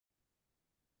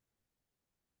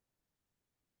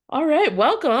All right,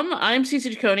 welcome. I'm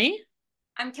Cece Ciccone,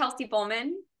 I'm Kelsey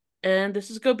Bowman. and this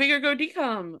is Go Big or Go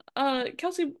Decom.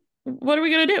 Kelsey, what are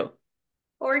we gonna do?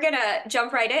 We're gonna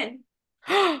jump right in.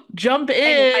 Jump I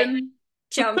in.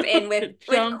 jump in with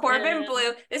Jump Corbin in.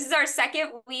 Blue. This is our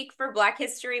second week for Black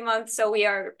History Month, so we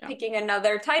are Yeah. picking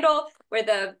another title where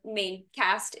the main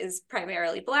cast is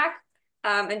primarily Black.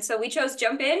 And so we chose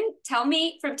Jump In. Tell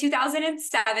me from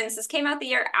 2007. So this came out the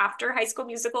year after High School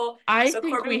Musical. I So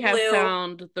think Corbin we have Blue,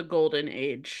 found the golden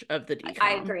age of the I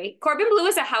decom. agree. Corbin Blue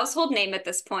is a household name at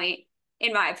this point,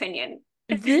 in my opinion.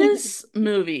 It This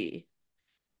movie,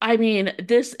 I mean,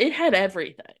 it had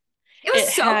everything. It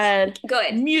was so had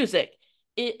good. music,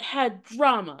 it had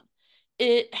drama,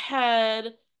 it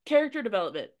had character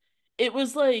development. It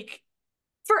was like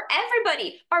For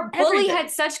everybody. Our bully everything.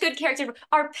 had such good character.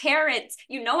 Our parents,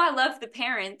 I love the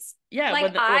parents. Yeah,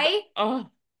 Like oh,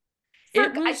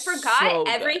 it I was forgot so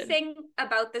good. everything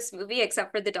about this movie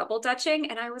except for the double dutching,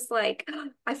 and I was like,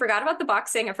 I forgot about the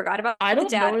boxing. I forgot about I the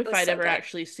don't know dad. It if was I'd so ever good.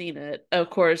 actually seen it. Of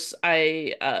course,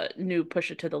 I knew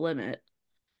Push It to the Limit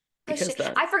Push because it.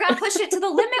 the I forgot Push It to the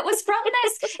Limit was from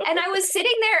this, and I was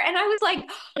sitting there and I was like,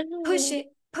 push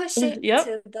it Yep.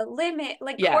 to the limit.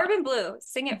 Like Yeah. Corbin Blue,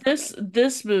 sing it for This me.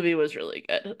 this movie was really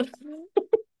good.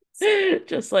 So good.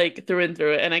 Just like through and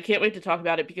through it. And I can't wait to talk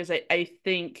about it because I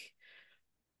think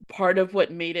part of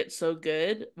what made it so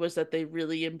good was that they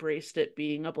really embraced it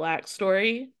being a black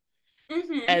story.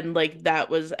 Mm-hmm. And like that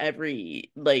was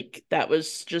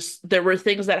just there were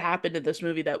things that happened in this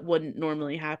movie that wouldn't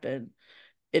normally happen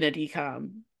in a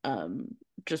decom,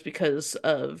 just because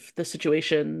of the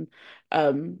situation,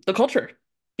 the culture,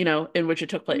 in which it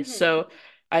took place. Mm-hmm. So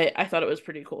I thought it was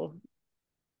pretty cool.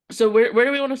 So where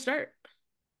do we want to start?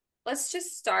 Let's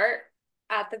just start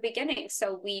at the beginning.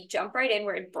 So we jump right in.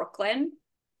 We're in Brooklyn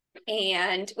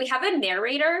and we have a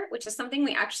narrator, which is something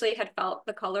we actually had felt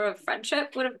the color of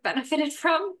friendship would have benefited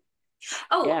from.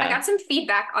 Oh, I Yeah. got some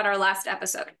feedback on our last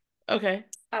episode. Okay.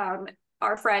 Um,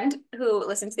 our friend who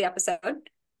listened to the episode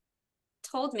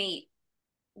told me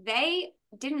they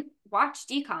didn't watch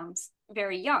DComs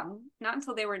very young, not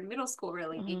until they were in middle school,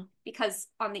 really, Uh-huh. because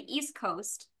on the East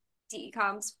Coast,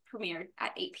 DComs premiered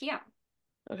at 8 p.m.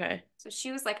 Okay. So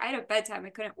she was like, I had a bedtime. I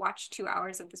couldn't watch 2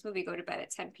 hours of this movie, go to bed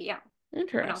at 10 p.m. when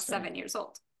I was Interesting. 7 years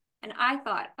old. And I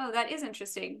thought, oh, that is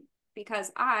interesting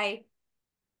because I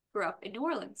grew up in New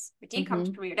Orleans. The DComs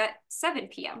Hmm. premiered at 7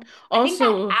 p.m. I think that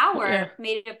Also, yeah, hour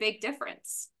made a big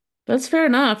difference. that's fair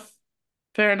enough.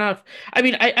 Fair enough. I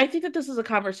mean, I think that this is a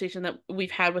conversation that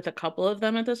we've had with a couple of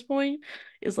them at this point,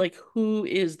 is like, who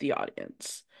is the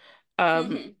audience?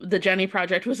 Mm-hmm. The Jenny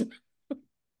Project was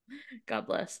God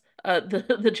bless.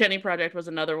 The Jenny Project was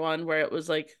another one where it was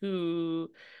like Who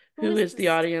who is is the this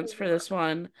audience for this for?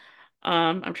 one?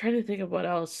 I'm trying to think of what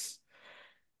else.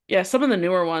 Yeah, some of the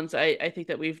newer ones I think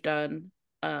that we've done.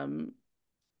 Um,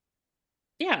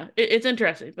 yeah, it's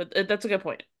interesting, but that's a good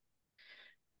point.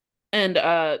 And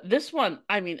this one,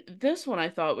 I mean, this one I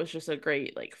thought was just a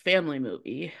great like family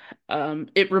movie.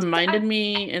 It reminded I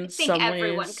me in think some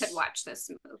everyone could ways. watch this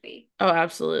movie. Oh,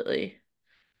 absolutely.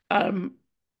 Um,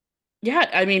 yeah,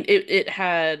 I mean, it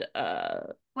had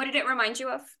What did it remind you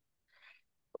of?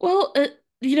 well,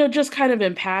 just kind of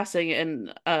in passing,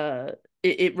 and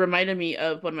it reminded me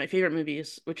of one of my favorite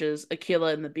movies, which is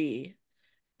Aquila and the Bee.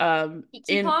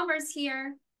 Kiki In Palmer's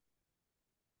here.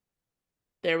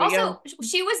 There we go. Also,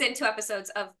 she was in 2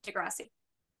 episodes of Degrassi.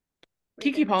 Were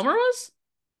you going Kiki to mention Palmer that? was?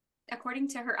 According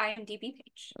to her IMDb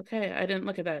page. Okay, I didn't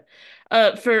look at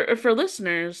that. For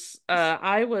listeners,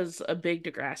 I was a big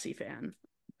Degrassi fan.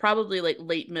 Probably like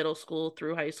late middle school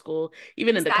through high school,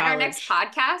 even Is into that our next college.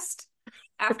 podcast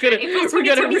We're after gonna April we're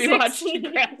gonna 2026? rewatch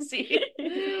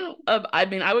Degrassi. I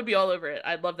mean, I would be all over it.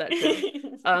 I'd love that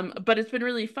show. But it's been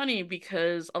really funny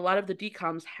because a lot of the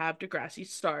DComs have Degrassi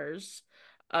stars,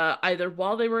 either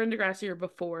while they were in Degrassi or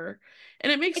before,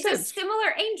 and it makes It's a sense.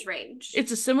 similar age range.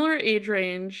 It's a similar age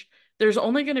range. There's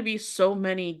only going to be so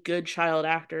many good child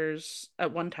actors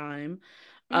at one time.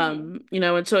 Hmm.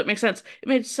 And so it makes sense. It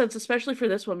made sense, especially for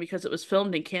this one, because it was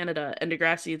filmed in Canada and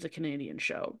Degrassi is a Canadian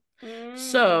show.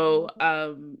 So,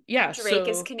 Mm. yeah, Drake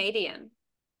is so Canadian.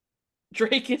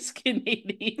 Drake is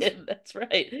Canadian. That's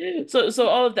right. So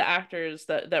all of the actors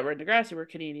that were in Degrassi were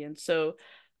Canadian. So,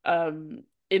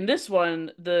 in this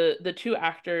one, the two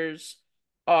actors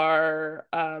are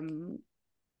and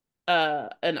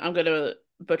I'm gonna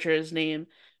butcher his name,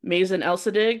 Mazen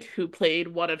Elsadig, who played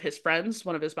one of his friends,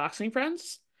 one of his boxing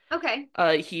friends. Okay.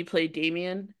 He played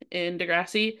Damien in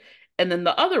Degrassi, and then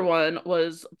the other one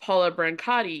was Paula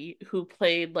Brancati, who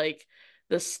played like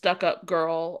the stuck-up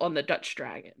girl on the Dutch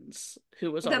Dragons,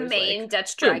 who was The always main like,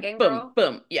 Dutch boom, Dragon boom, girl.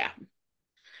 boom, yeah.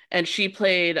 and she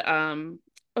played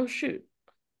oh shoot,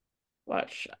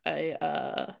 watch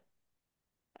I'm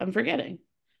forgetting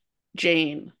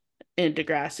Jane in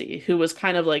Degrassi, who was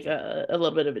kind of like a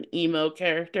little bit of an emo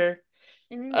character.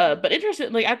 Mm. But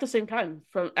interesting, like at the same time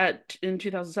from at in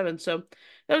 2007. So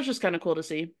that was just kind of cool to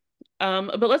see.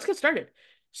 But let's get started.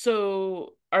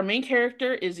 So our main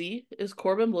character, Izzy, is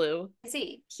Corbin Blue.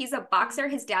 See, he's a boxer.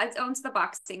 His dad owns the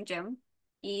boxing gym.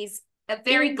 He's a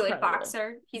very good Incredible.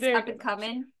 boxer. He's Very up good and boxer.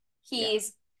 coming. Yeah.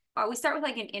 He's we start with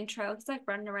like an intro. He's like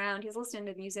running around. He's listening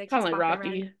to music. Kind He's of like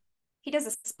walking around. Rocky, He does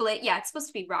a split. Yeah, it's supposed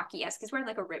to be Rocky. Yes, he's wearing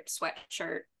like a ripped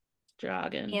sweatshirt.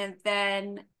 jogging. And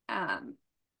then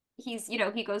he's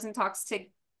he goes and talks to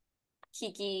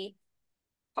Kiki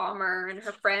Palmer and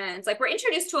her friends. Like we're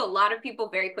introduced to a lot of people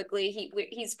very quickly.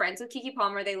 He's friends with Kiki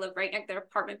Palmer. They live right next their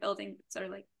apartment building. So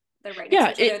like they're right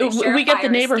next to Yeah, each other. They share a we get the fire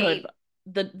neighborhood,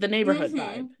 escape. the neighborhood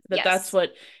vibe. That's Yes.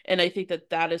 what, and I think that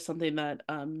that is something that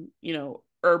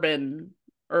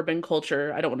urban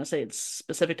culture. I don't want to say it's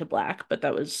specific to Black, but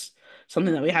that was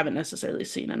something that we haven't Mm-hmm. necessarily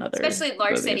seen in other Especially in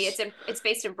large city. movies. It's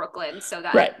based in Brooklyn, so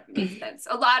Right. that makes sense.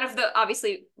 A lot of the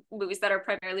obviously movies that are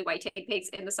primarily white take place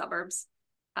in the suburbs.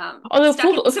 Although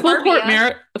Stuck in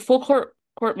suburbia.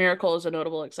 Court Miracle is a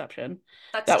notable exception.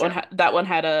 That's true. That one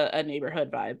had a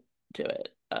neighborhood vibe to it.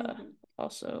 Mm-hmm.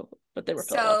 Also, but they were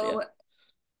Philadelphia.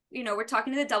 So we're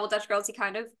talking to the Double Dutch girls. He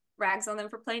kind of rags on them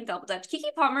for playing Double Dutch. Kiki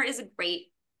Palmer is a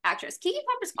great actress. Kiki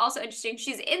Palmer's also interesting.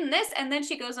 She's in this, and then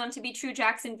she goes on to be True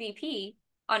Jackson VP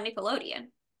on Nickelodeon,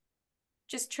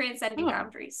 just transcending Oh,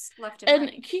 boundaries left and and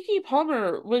right. Kiki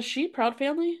Palmer, was she Proud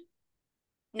Family?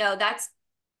 No, that's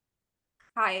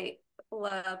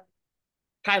Kyla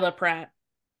Kyla Pratt.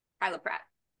 Kyla Pratt.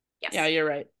 Yeah, Yes. you're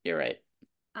right. You're right.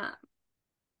 Um,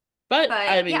 But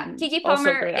I but yeah, mean, Kiki also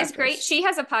Palmer great is great. actress. She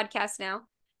has a podcast now.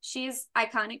 She's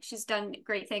iconic. She's done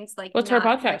great things like What's her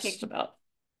not podcast recognize. about?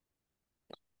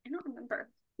 I don't remember.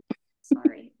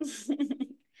 Sorry.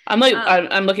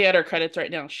 I'm looking at her credits right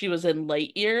now. She was in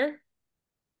Lightyear Yeah,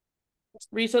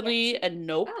 recently and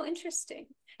Nope, oh, interesting.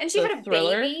 And she the had a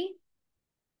thriller. baby.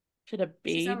 She had a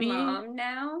She's a baby. mom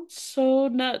now. So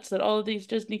nuts that all of these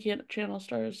Channel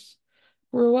stars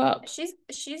grew up.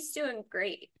 She's doing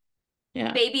great.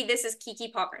 Yeah. Baby, this is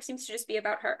Kiki Palmer. Seems to just be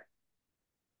about her.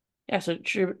 Yeah,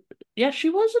 yeah, she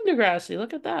was in Degrassi.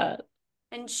 Look at that.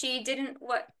 And she didn't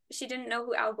know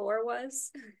who Al Gore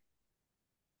was. Have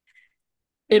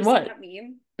you In seen what? that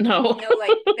meme? No.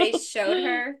 Like they showed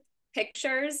her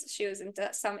pictures. She was in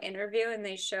some interview and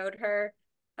they showed her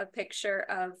a picture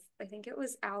of I think it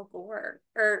was Al Gore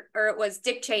or it was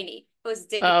Dick Cheney. It was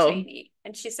Dick Oh. Cheney.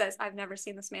 And she says, I've never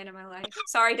seen this man in my life.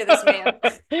 Sorry to this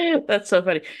man. That's so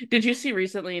funny. Did you see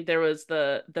recently there was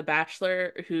the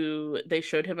Bachelor who they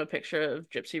showed him a picture of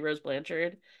Gypsy Rose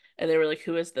Blanchard and they were like,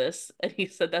 "Who is this?" And he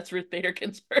said, "That's Ruth Bader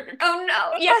Ginsburg." Oh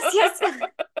no. Yes, yes.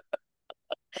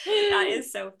 That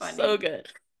is so So funny. good.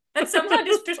 That's somehow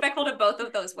disrespectful to both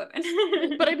of those But I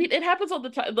women. mean, it happens all the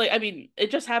time. Like, I mean, it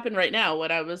just happened right now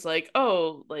when I was like,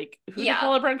 "Oh, like who did Yeah,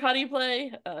 Paula Brancati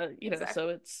play?" So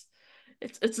exactly.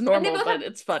 it's And they normal, both but have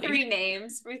it's funny. three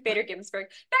names, Ruth Bader Ginsburg.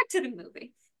 Back to the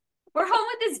movie. We're home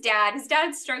with his dad. His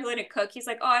dad's struggling to cook. He's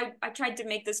like, "Oh, I tried to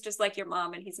make this just like your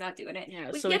mom, and he's not doing it."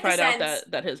 Yeah, We so we get the find out sense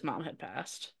that his mom had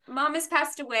passed. mom has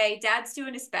passed away. Dad's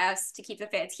doing his best to keep the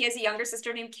faith. He has a younger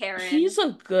sister named He's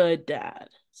Karen. a good dad,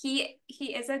 He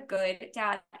is a good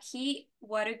dad.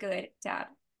 What a good dad.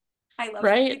 I love the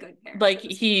right? good parents Like in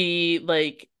this movie. he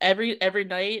like every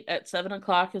night at 7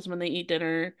 o'clock is when they eat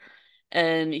dinner,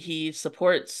 and he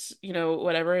supports,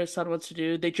 whatever his son wants to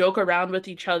do. They joke around with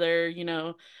each other.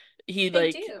 He They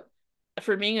like do.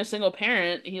 for being a single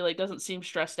parent, he like doesn't seem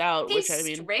stressed out, He's which I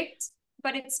mean, strict,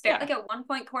 but it's fair. yeah. Like at one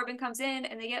point, Corbin comes in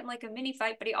and they get in like a mini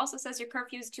fight, but he also says your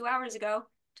curfew is 2 hours ago.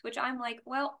 To which I'm like,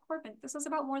 well, Corbin, this is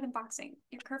about more than boxing.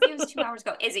 Your curfew is 2 hours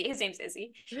ago. Izzy, his name's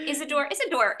Izzy. Isidore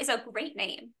is a great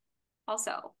name.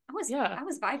 Also, Yeah. I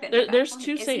was vibing with that. There's Calling me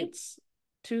two Izzy. saints.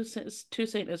 Two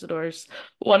Saint Isidores.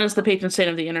 One is the patron saint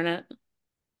of the internet.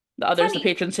 The other is the Funny.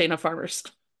 patron saint of farmers.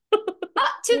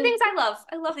 Two things I love.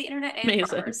 I love the internet and Amazing.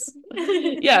 farmers.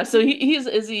 Yeah, so he's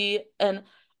Izzy, and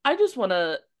I just want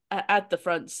to at the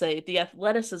front say the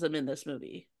athleticism in this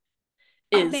movie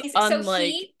is Amazing. So unlike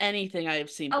he anything I have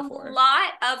seen a before.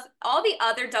 lot of all the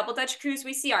other double Dutch crews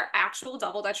we see are actual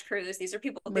double Dutch crews. These are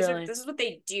people, Really. this is what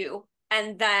they do.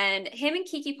 And then him and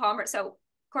Kiki Palmer, so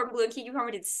Corbin Bleu and Kiki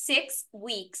Palmer did 6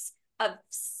 weeks of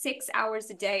 6 hours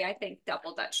a day, I think,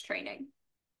 double Dutch training.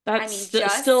 I That's mean,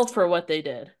 still just for what they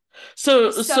did.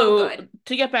 So so so good.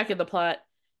 to get back in the plot,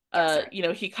 Yeah,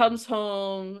 sorry. he comes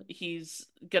home, he's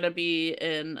gonna be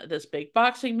in this big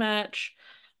boxing match.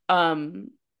 Um,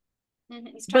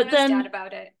 He's talking but to his dad then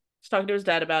about it. He's talking to his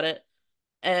dad about it,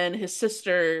 and his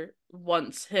sister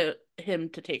wants him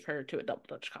to take her to a double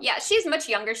dutch Yeah, competition. she's much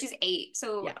younger. She's 8.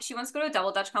 So Yeah, she wants to go to a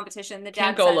double Dutch competition. The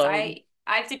can't dad go says, alone.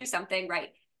 I have to do something, right?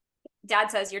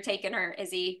 Dad says, you're taking her,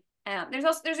 Izzy.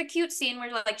 There's a cute scene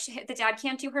where like the dad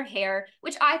can't do her hair,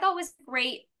 which I thought was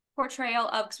great portrayal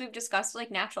of, because we've discussed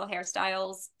like natural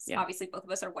hairstyles. Yeah, Obviously, both of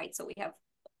us are white, so we have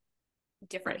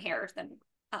different right, hair than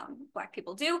black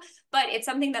people do, but it's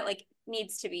something that like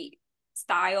needs to be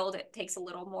styled. It takes a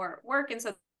little more work, and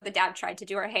so the dad tried to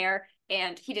do her hair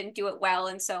and he didn't do it well,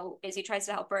 and so Izzy tries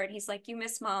to help her and he's like, you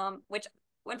miss mom, which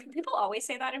when people always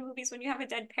say that in movies when you have a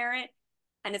dead parent.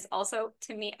 And it's also,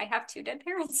 to me, I have 2 dead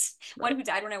parents, one right. who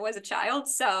died when I was a child,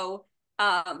 so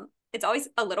it's always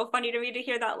a little funny to me to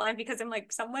hear that line, because I'm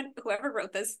like, someone, whoever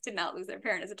wrote this, did not lose their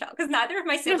parent as a child, because neither of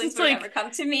my Because siblings it's would have ever like,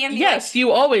 come to me and be like, yes, you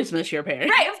always miss your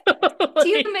parents. right, do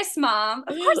you Like, miss mom?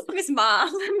 Of course I miss mom.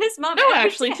 I miss mom no, every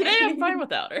actually, today I'm day. fine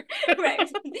without her. Right.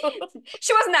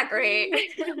 She wasn't that great.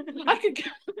 I could.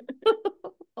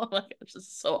 Oh my gosh, this is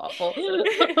so awful.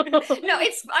 No,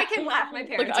 it's I can laugh. My Like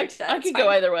parents are I dead. It's could go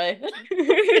fine. either way.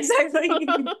 Exactly.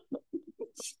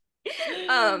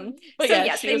 But So yeah,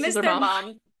 yes, she they misses miss her their mom.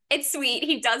 mom. It's sweet.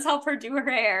 He does help her do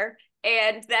her hair.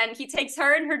 And then he takes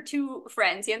her and her 2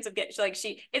 friends. He ends up getting like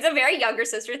it's a very younger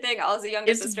sister thing. I was a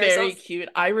younger It's sister. So very cute.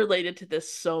 I related to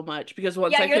this so much because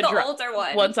yeah, you're the older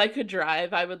one. once I could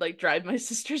drive, I would like drive my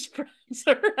sister's friends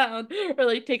around or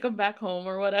like take them back home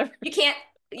or whatever. You can't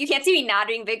you can't see me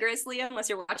nodding vigorously unless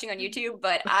you're watching on YouTube,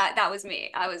 but that was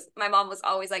me. My mom was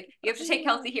always like, you have to take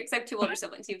Kelsey here, because I have 2 older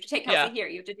siblings. You have to take Kelsey Yeah. here.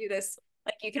 You have to do this.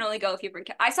 Like, you can only go if you bring.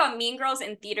 I saw Mean Girls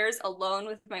in theaters alone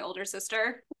with my older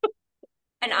sister,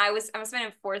 and I was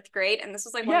in 4th grade, and this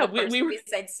was like one of Yeah, the first we were movies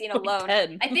I'd seen like alone.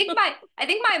 10. I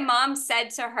think my mom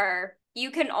said to her, you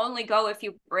can only go if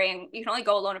you can only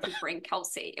go alone if you bring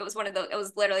Kelsey. It was one of those, it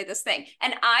was literally this thing.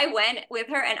 And I went with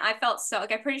her and I felt so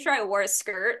like, I'm pretty sure I wore a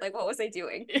skirt. Like, what was I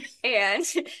doing? And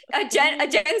a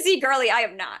Gen Z girly, I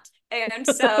am not. And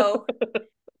so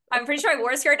I'm pretty sure I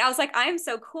wore a skirt. And I was like, I'm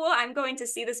so cool. I'm going to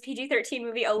see this PG-13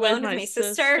 movie With alone with my my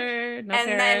sister. sister, no And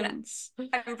then parents.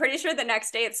 I'm pretty sure the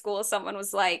next day at school, someone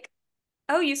was like,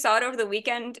 oh, you saw it over the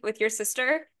weekend with your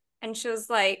sister? And she was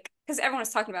like, because everyone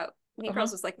was talking about Mean Uh-huh.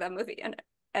 Girls was like the movie.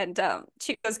 And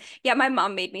she goes, yeah, my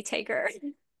mom made me take her.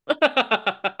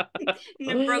 And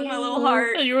it broke my little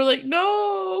heart. And you were like,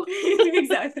 no.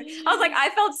 Exactly. I was like, I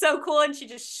felt so cool, and she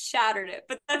just shattered it.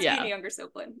 But that's being a Yeah. younger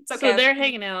sibling. It's So okay. I've they're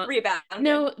hanging out. rebounded.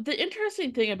 No, the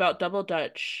interesting thing about Double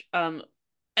Dutch,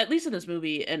 at least in this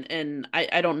movie, and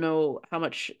I don't know how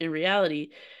much in reality,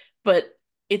 but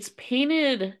it's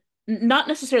painted not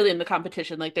necessarily in the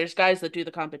competition. Like there's guys that do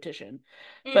the competition,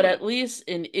 but Mm-hmm. at least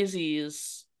in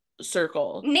Izzy's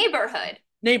circle, Neighborhood, like we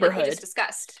just neighborhood,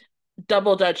 discussed.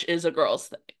 Double Dutch is a girl's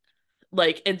thing.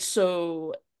 Like, and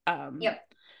so, um, Yep.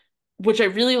 which I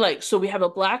really like. So we have a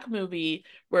black movie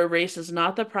where race is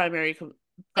not the It's not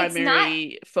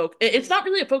primary focus. It's not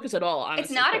really a focus at all, it's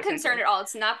honestly, not a quite concern frankly. at all.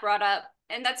 It's not brought up.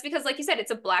 And that's because, like you said,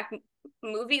 it's a black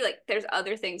movie. Like, there's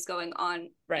other things going on in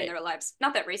Right. their lives.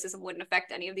 Not that racism wouldn't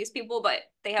affect any of these people, but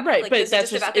they have, Right, like, but this is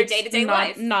that's just just about their it's day-to-day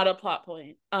life. not a plot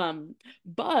point.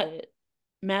 But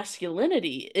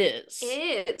masculinity is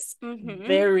Is. Mm-hmm.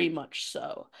 very much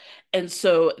so. And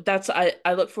so that's I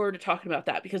look forward to talking about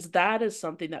that because that is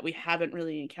something that we haven't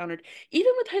really encountered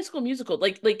even with High School Musical.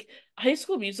 Like High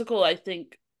School Musical I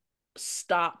think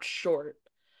stopped short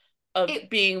of It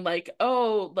being like,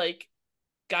 oh, like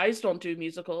guys don't do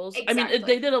musicals. I mean, they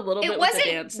exactly. did a little It bit with the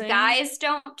wasn't dancing guys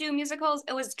don't do musicals.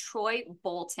 It was Troy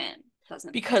Bolton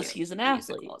doesn't because do he's an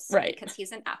athlete, musicals right? because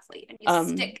he's an athlete, and you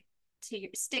Um, stick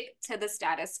to the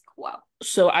status quo.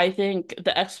 so I think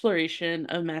the exploration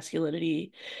of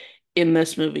masculinity in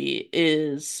this movie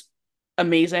is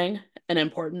amazing and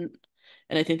important,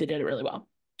 and I think they did it really well.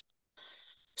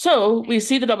 So we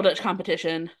see the double I dutch agree.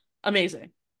 competition. Amazing.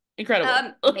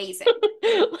 Incredible. Amazing.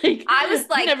 Like I was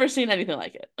like, never seen anything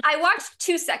like it. I watched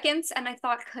 2 seconds and I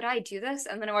thought, could I do this?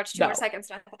 And then I watched 2 more No. seconds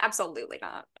and I thought, absolutely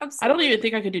not. I don't even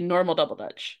think Absolutely. I could do normal double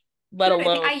dutch, let I think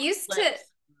alone flips.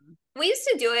 we used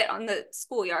to do it on the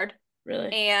schoolyard.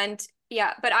 Really? And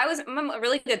yeah, but I'm a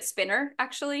really good spinner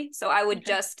actually. So I would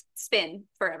Okay. just spin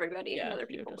for everybody and Yeah, other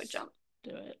you would people would just jump.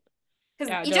 do it.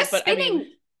 Because Yeah, you no, but I mean,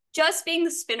 just being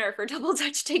the spinner for double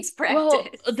dutch takes well,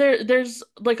 practice. there's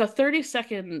like a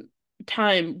 30-second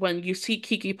time when you see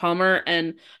Kiki Palmer,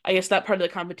 and I guess that part of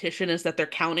the competition is that they're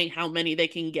counting how many they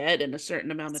can get in a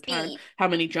certain amount of time, Speed how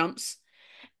many jumps.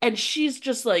 And she's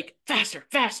just like, faster,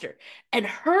 faster. And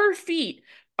her feet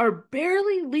are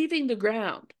barely leaving the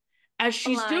ground as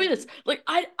she's doing this. line. Like,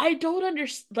 I don't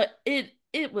understand. Like,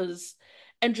 it was.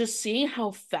 and just seeing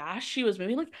how fast she was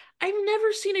moving, like I've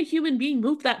never seen a human being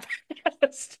move that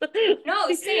fast.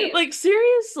 No, same. Like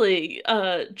seriously,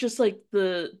 just like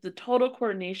the total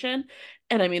coordination.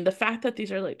 And I mean the fact that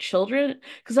these are like children,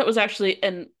 because that was actually,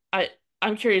 and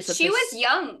I'm curious if She was this,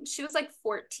 young. She was like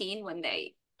 14 when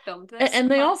they filmed and, this, and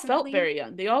they all felt approximately. very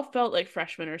young. They all felt like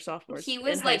freshmen or sophomores He in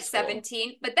was high like school.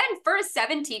 17. But then for a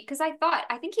 17, because I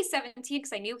think he's 17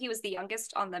 because I knew he was the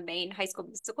youngest on the main High School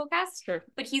Musical cast. Sure.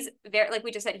 But he's very, like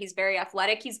we just said, he's very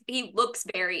athletic. He looks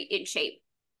very in shape.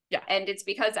 Yeah. And it's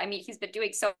because, I mean, he's been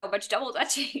doing so much double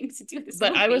dutching to do this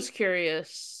But I was movie.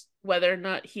 curious whether or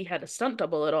not he had a stunt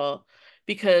double at all,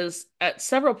 because at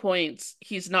several points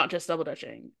he's not just double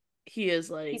dutching. He is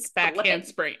like He's backhand flipping.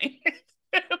 springing.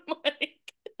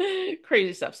 Like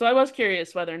crazy stuff. So I was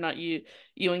curious whether or not you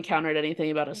encountered anything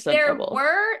about a stunt There double.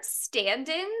 were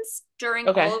stand-ins during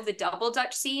Okay. all of the double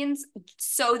dutch scenes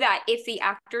so that if the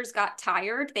actors got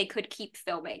tired, they could keep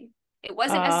filming. It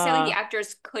wasn't necessarily the Uh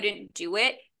actors couldn't do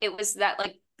it. It was that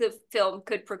like the film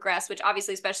could progress, which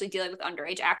obviously, especially dealing with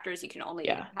underage actors, you can only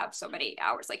yeah. have so many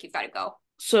hours. Like you've got to go.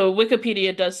 So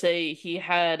Wikipedia does say he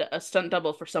had a stunt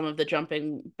double for some of the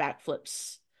jumping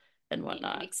backflips and I mean,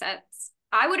 whatnot. makes sense.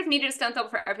 I would have needed a stunt double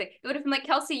for everything. It would have been like,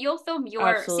 Kelsey, you'll film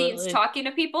your scenes Absolutely. talking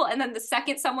to people, and then the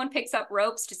second someone picks up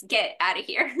ropes, just get out of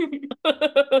here.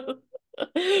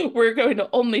 We're going to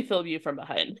only film you from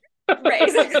behind. Right,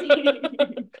 exactly.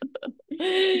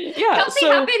 Yeah, Kelsey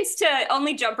so happens to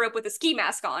only jump rope with a ski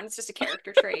mask on. It's just a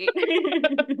character trait.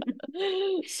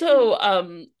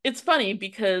 it's funny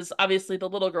because obviously the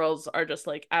little girls are just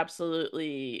like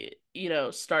absolutely,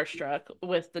 starstruck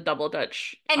with the double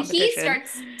dutch And he competition.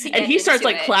 starts to And get he starts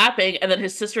into like it. clapping, and then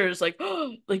his sister is like,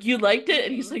 oh, like you liked it?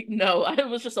 And he's Mhm. like, no, it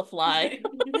was just a fly.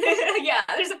 Yeah,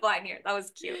 there's a line here. That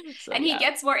was cute. So And he yeah.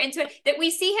 gets more into it. That we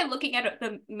see him looking at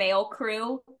the male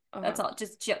crew. That's Uh-huh. all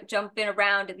just jumping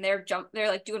around and they're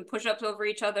like doing push-ups over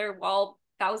each other while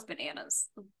that was bananas.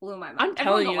 It blew my mind. I'm Everyone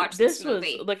telling go you, watch this this was,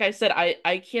 movie. like I said,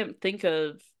 I can't think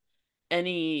of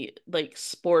any like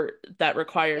sport that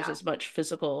requires Yeah. as much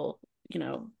physical,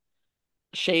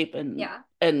 shape and Yeah.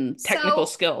 technical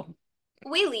So skill.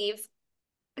 we leave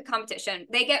the competition.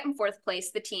 They get in fourth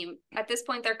place, the team. At this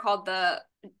point, they're called the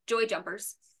Joy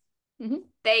Jumpers. Hmm.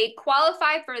 They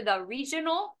qualify for the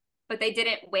regional, but they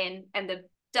didn't win. And the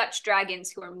Dutch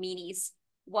Dragons, who are meanies,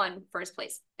 won first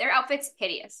place. Their outfits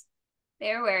hideous.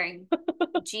 They're wearing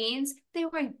jeans. They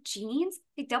were wearing jeans.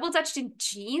 They double dutched in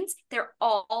jeans. They're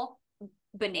all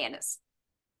bananas.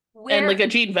 And like Where a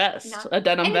jean vest, not a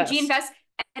denim and a jean vest. vest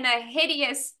and a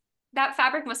hideous that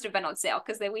fabric must have been on sale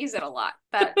because they use it a lot.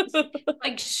 That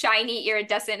like shiny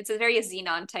iridescent. It's a very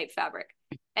xenon type fabric,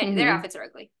 and their Hmm. outfits are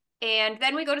ugly. And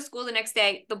then we go to school the next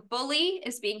day. The bully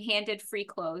is being handed free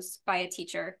clothes by a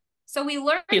teacher. So we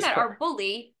learn He's that our poor.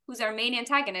 bully, who's our main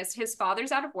antagonist, his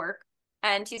father's out of work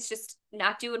and he's just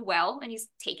not doing well and he's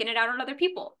taking it out on other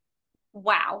people.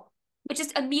 Wow. But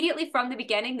just immediately from the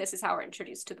beginning, this is how we're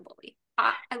introduced to the bully.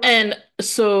 I loved And it.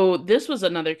 so this was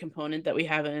another component that we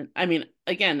haven't, I mean,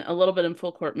 again, a little bit in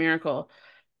Full Court Miracle,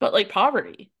 but like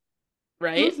poverty,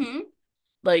 right? Mm-hmm.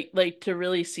 Like to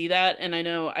really see that. And I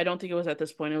don't think it was at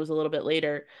this point, it was a little bit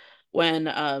later when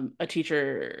a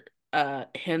teacher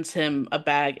hands him a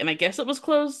bag, and I guess it was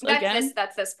closed again.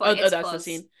 That's this Oh, point. oh, It's that's the close.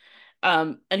 scene.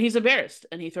 And he's embarrassed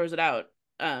and he throws it out.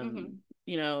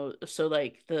 Mm-hmm. So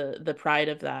like the pride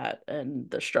of that and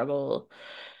the struggle,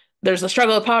 there's the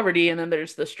struggle of poverty, and then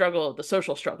there's the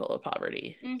social struggle of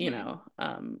poverty,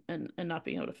 Mm-hmm. and not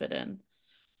being able to fit in.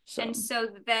 And So so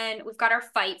then we've got our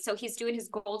fight. So he's doing his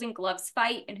Golden Gloves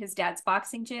fight in his dad's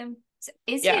boxing gym. So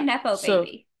is he a yeah. Nepo So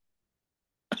baby?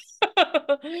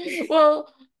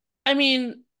 well, I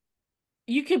mean,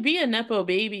 you could be a Nepo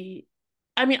baby.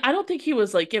 I mean, I don't think he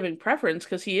was like giving preference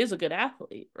because he is a good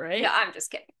athlete, No, right? I'm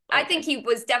just kidding. I think Okay. he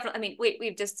was definitely. I mean,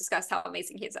 we've just discussed how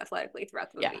amazing he is athletically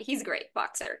throughout the Yeah. movie. He's a great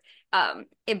boxer.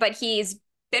 But he's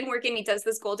been working. He does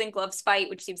this Golden Gloves fight,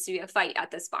 which seems to be a fight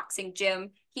at this boxing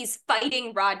gym. He's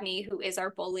fighting Rodney, who is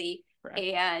our bully, Correct.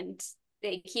 and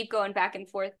they keep going back and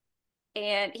forth,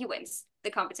 and he wins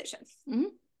the competition. Hmm.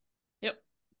 Yep.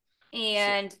 So,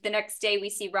 And the next day, we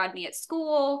see Rodney at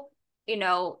school.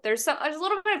 There's a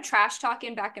little bit of trash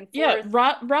talking back and yeah,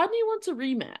 forth. Rodney wants a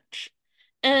rematch.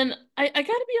 And I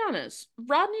gotta be honest,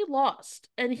 Rodney lost,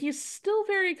 and he's still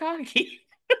very cocky.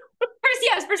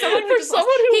 Yes, for someone who For just lost,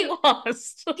 someone he who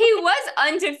lost. he was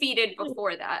undefeated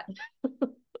before that.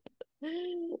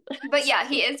 But yeah,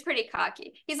 he So, is pretty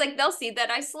cocky. He's like, they'll see that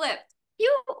I slipped.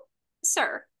 You,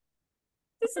 sir,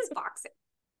 this is boxing.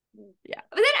 yeah.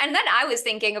 And then I was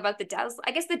thinking about the dad.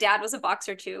 I guess the dad was a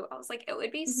boxer too. I was like, it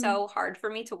would be Hmm. so hard for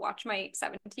me to watch my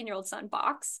 17-year-old son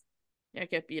box. Yeah,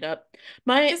 get beat up.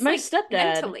 My just my like stepdad,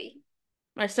 mentally.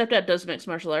 my stepdad does mixed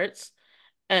martial arts,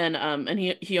 and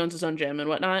he owns his own gym and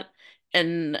whatnot.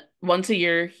 And once a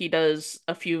year he does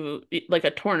a few like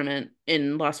a tournament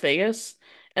in Las Vegas,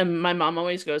 and my mom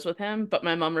always goes with him, but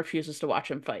my mom refuses to watch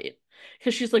him fight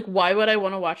because she's like, why would I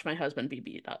want to watch my husband be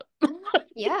beat up?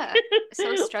 Yeah,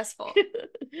 so stressful.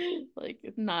 Like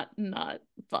not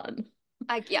fun.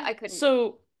 I couldn't.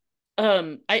 So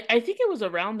I think it was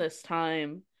around this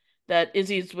time that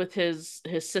Izzy's with his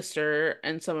sister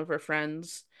and some of her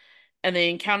friends, and they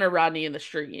encounter Rodney in the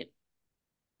street,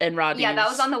 and Yeah, that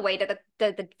was on Rodney's the way to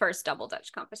the first double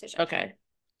dutch competition. okay.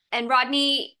 And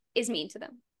Rodney is mean to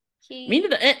them. Mean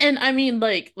to He, and I mean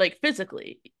like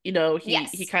physically, he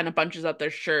yes. kind of bunches up their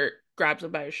shirt, grabs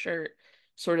him by his shirt,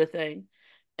 sort of thing.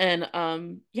 And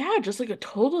yeah, just like a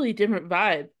totally different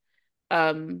vibe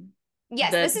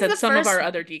Yes, this is that the some of our first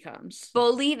other DComs.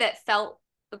 bully that felt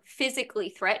physically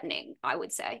threatening, I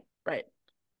would say. Right.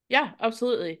 Yeah,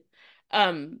 absolutely.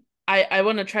 I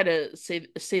want to try to say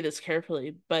this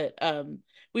carefully, but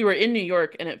we were in New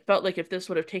York and it felt like if this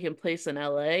would have taken place in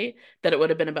LA, that it would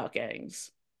have been about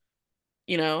gangs,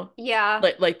 you know? Yeah,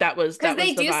 Like because that they was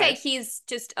the do say vibe. he's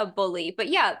just a bully. But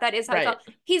yeah, that is how he Right. felt.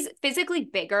 He's physically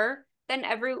bigger than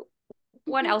everyone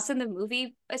else in the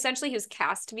movie. Essentially, he was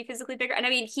cast to be physically bigger. And I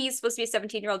mean, he's supposed to be a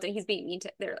 17-year-old and he's being mean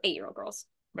to their 8-year-old girls.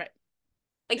 Right.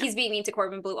 Like Yeah. he's being mean to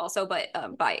Corbin Blue also, but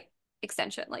by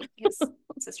extension, like his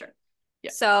sister.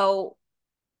 Yeah. So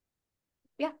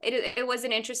yeah, it was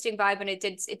an interesting vibe, and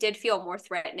it did feel more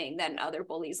threatening than other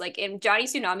bullies. Like in Johnny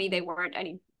Tsunami, they Mhm. weren't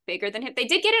any bigger than him. They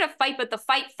did get in a fight, but the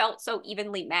fight felt so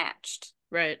evenly matched,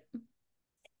 Right.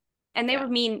 and they were Yeah.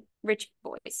 mean rich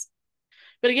boys,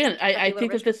 But again, I preppy little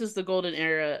think that rich this is boys. the golden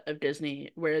era of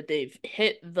Disney where they've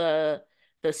hit the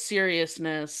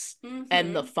seriousness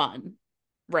and the Mm-hmm. fun,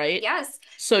 right? Yes,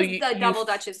 So because you the you Double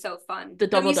Dutch is so fun. the The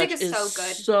double music dutch is is so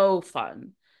good. so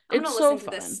fun. I'm It's gonna so listen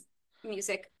to fun. this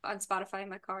music on Spotify in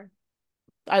my car.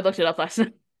 I looked it up last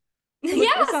night. I looked the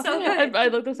Yeah, sound, so good. I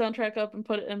looked the soundtrack up and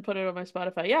put it on my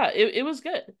Spotify. Yeah, it was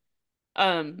good.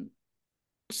 Um,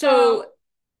 So so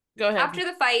go ahead. after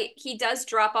the fight, he does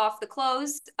drop off the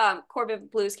clothes. Corbin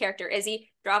Blue's character,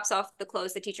 Izzy, drops off the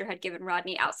clothes the teacher had given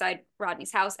Rodney outside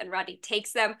Rodney's house, and Rodney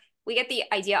takes them. We get the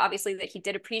idea, obviously, that he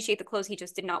did appreciate the clothes. He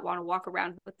just did not want to walk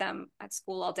around with them at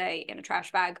school all day in a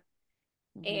trash bag.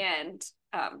 Mhm.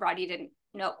 And Rodney didn't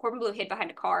know. Corbin Blue hid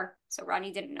behind a car, so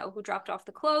Rodney didn't know who dropped off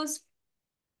the clothes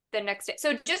the next day.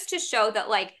 So just to show that,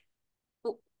 like,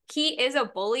 he is a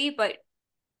bully, but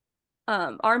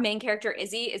our main character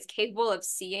Izzy is capable of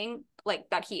seeing like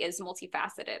that he is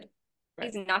multifaceted.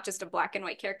 Right. He's not just a black and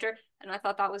white character, and I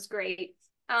thought that was great.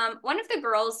 One of the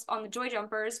girls on the Joy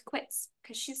Jumpers quits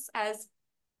because she says,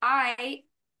 "I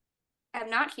am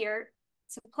not here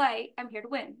to play. I'm here to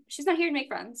win." She's not here to make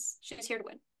friends. She's here to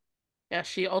win. Yeah,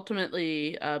 she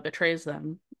ultimately betrays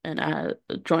them and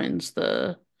joins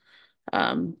the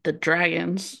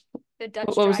dragons. The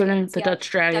Dutch What was their name? Dragons, The yeah, Dutch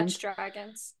Dutch Dragons.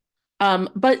 Dragons.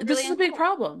 But this is a Brilliant big cool.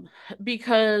 problem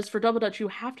because for Double Dutch you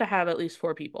have to have at least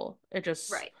four people.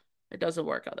 Right. It doesn't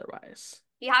work otherwise.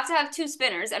 You have to have two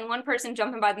spinners, and one person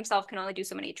jumping by themselves can only do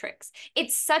so many tricks.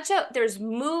 It's such a there's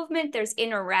movement, there's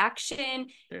interaction.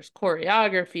 There's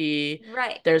choreography,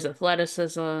 Right. there's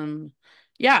athleticism,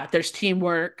 yeah, there's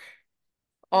teamwork,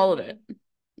 all of it.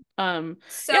 Mm-hmm. Yeah,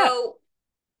 So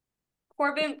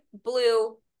Corbin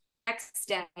Blue next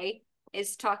day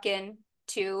is talking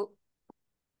to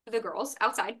the girls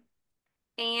outside,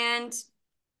 and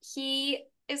he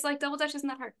is like, "Double Dutch isn't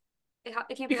that hard. It can't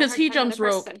be that because hard to he find another jumps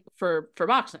rope person for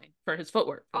boxing, for his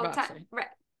footwork for all the time." boxing. Right.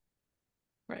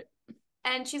 Right.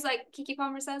 And she's like, Kiki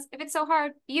Palmer says, "If it's so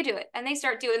hard, you do it." And they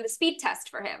start doing the speed test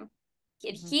for him.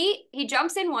 And Mhm. he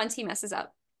jumps in once, he messes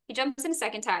up. He jumps in a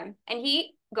second time,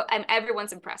 and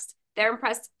everyone's impressed. They're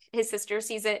impressed. His sister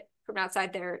sees it from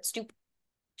outside their stoop.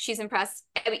 She's impressed.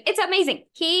 I mean, it's amazing.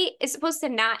 He is supposed to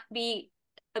not be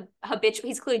a habitual.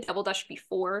 He's clearly double dutched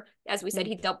before. As we said,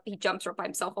 he jumps rope by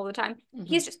himself all the time. Mhm.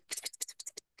 He's just,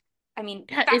 I mean,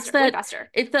 Yeah, faster, way faster.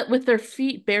 it's that with their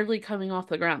feet barely coming off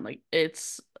the ground, like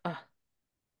it's Yep.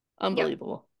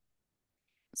 unbelievable.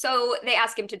 So they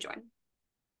ask him to join.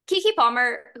 Kiki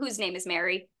Palmer, whose name is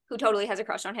Mary, who totally has a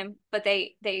crush on him, but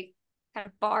they kind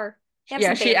of they have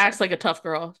Yeah, some she acts banter. like a tough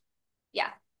girl.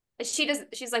 Yeah.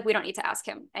 She's like, we don't need to ask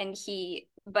him.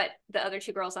 But the other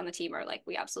two girls on the team are like,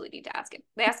 we absolutely need to ask him.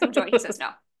 They ask him to join. He says no.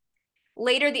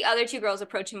 Later, the other two girls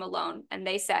approach him alone and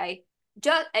they say,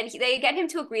 they get him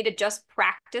to agree to just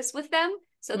practice with them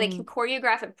so they can Mm,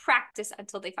 choreograph and practice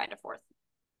until they find a fourth.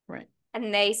 right.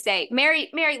 And they say, Mary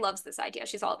loves this idea.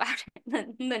 She's all about it.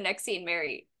 And then the next scene,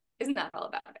 Mary is not all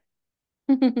about it.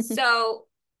 So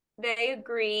they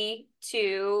agree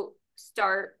to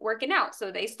start working out.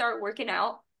 So they start working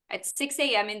out at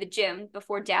 6 a.m. in the gym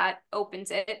before dad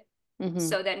opens it Hmm.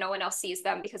 so that no one else sees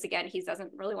them because again, he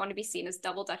doesn't really want to be seen as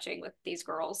double dutching with these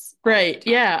girls all of the Right.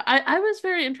 time. Yeah. I was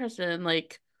very interested in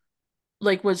like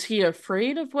was he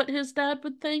afraid of what his dad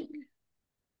would think?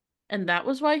 And that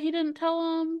was why he didn't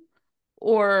tell him?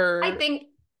 I Or think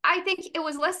I think it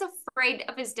was less afraid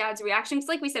of his dad's reactions.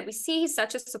 Like we said, we see he's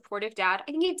such a supportive dad.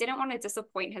 I think he didn't want to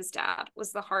disappoint his dad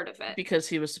was the heart of it. because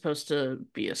he was supposed to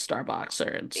be a star boxer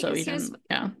and so Because he he was didn't,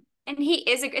 yeah. and he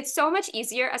is it's so much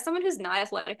easier as someone who's not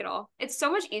athletic at all. It's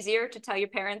so much easier to tell your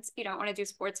parents you don't want to do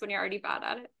sports when you're already bad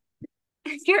at it.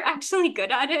 If you're actually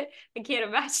good at it, I can't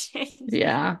imagine.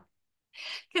 Yeah.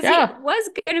 Because he Yeah. was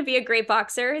going to be a great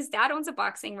boxer. His dad owns a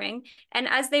boxing ring, and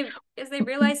as they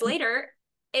realize later,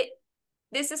 it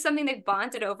this is something they've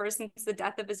bonded over since the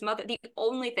death of his mother. The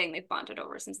only thing they've bonded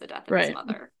over since the death of his Right.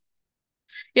 mother.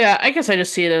 Yeah, I guess I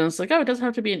just see it as like, oh, it doesn't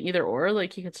have to be an either or.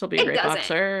 Like he could still be a It great doesn't.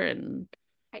 boxer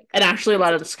I and agree. actually a It's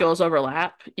lot a of the decom. skills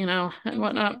overlap, and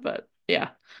whatnot. Mm-hmm. But yeah.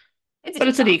 It's a But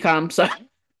it's a decom. decom, so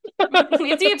We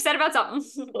have to be upset about something.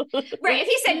 Right. If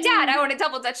he said, Dad, I want to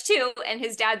double dutch too, and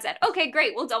his dad said, Okay,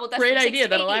 great, we'll double dutch great from six idea. to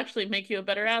That'll eight. actually make you a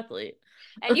better athlete.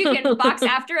 And you can box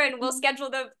after and we'll schedule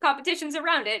the competitions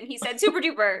around it. And he said, Super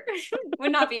duper.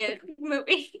 Would not be a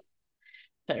movie.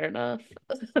 Fair enough.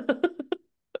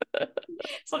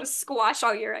 So squash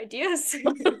all your ideas.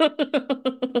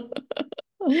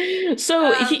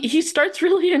 So he starts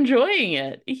really enjoying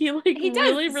it. He like He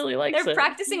really, does. really likes They're it.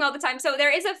 practicing all the time. So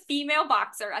there is a female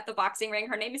boxer at the boxing ring.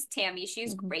 Her name is Tammy.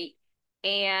 She's Mhm. great.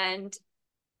 And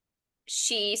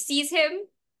she sees him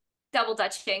double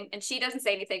dutching and she doesn't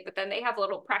say anything, but then they have a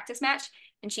little practice match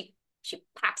and she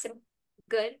pops him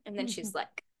good. And then Mhm. she's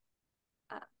like,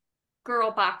 uh,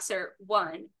 girl boxer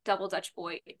one, double dutch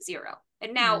boy zero.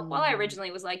 And now, while I Mm.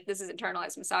 originally was like, this is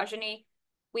internalized misogyny,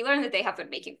 we learned that they have been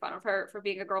making fun of her for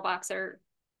being a girl boxer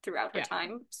throughout her Yeah.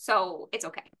 time. So it's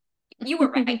okay. You were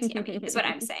right, Tammy, is what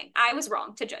I'm saying. I was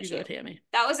wrong to You judge go, you. Tammy.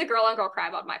 That was a girl on girl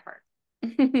crime on my part.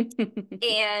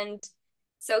 And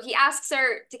so he asks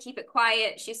her to keep it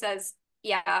quiet. She says,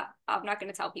 yeah, I'm not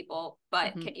going to tell people,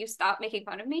 but Mhm. can you stop making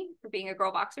fun of me for being a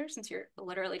girl boxer since you're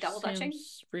literally double dutching?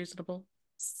 Seems reasonable.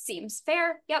 Seems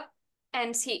fair. Yep.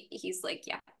 And he's like,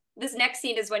 yeah. This next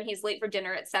scene is when he's late for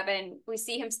dinner at 7. We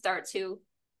see him start to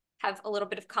have a little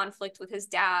bit of conflict with his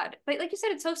dad. But like you said,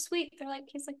 it's so sweet. They're like,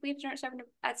 he's like, leave dinner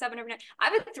at seven every night. I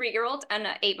have a 3-year-old and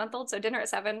an 8-month-old, so dinner at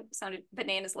 7 sounded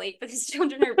bananas late, but these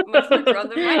children are much more grown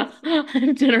than mine.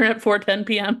 Dinner at 4:10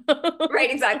 p.m.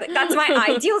 Right, exactly. That's my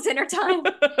ideal dinner time.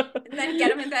 And then get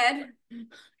them in bed.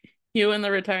 You in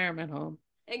the retirement home.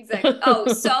 Exactly. Oh,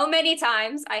 so many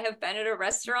times I have been at a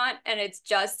restaurant and it's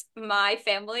just my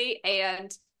family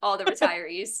and all the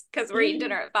retirees because we're eating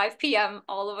dinner at 5 p.m.,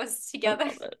 all of us I together.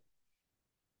 love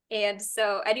And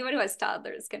so anyone who has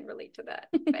toddlers can relate to that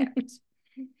it. fact.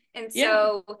 And Yeah.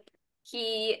 so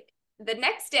the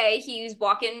next day, he's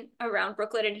walking around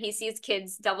Brooklyn and he sees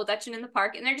kids double dutching in the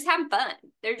park and they're just having fun.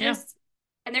 Yeah.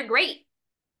 And they're great.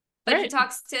 But he Right.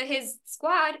 talks to his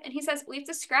squad and he says, we have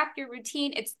to scrap your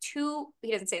routine.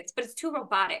 He doesn't say this, but it's too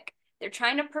robotic. They're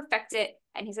trying to perfect it.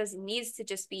 And he says it needs to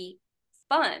just be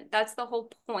fun. That's the whole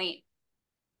point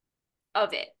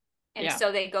of it. And Yeah.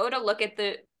 so they go to look at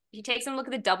he takes them to look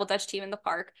at the double dutch team in the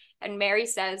park. And Mary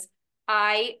says,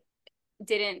 I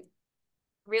didn't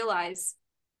realize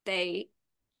they,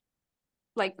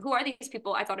 like, who are these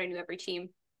people? I thought I knew every team.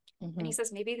 And he Hmm.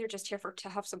 says, maybe they're just here to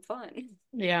have some fun.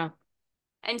 Yeah.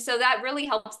 And so that really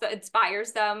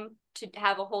inspires them to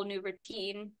have a whole new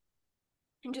routine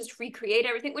and just recreate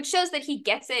everything, which shows that he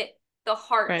gets it, the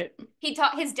heart. Right.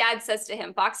 His dad says to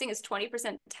him, boxing is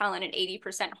 20% talent and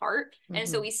 80% heart. And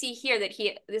so Hmm. we see here that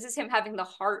this is him having the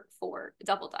heart for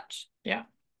double dutch. Yeah.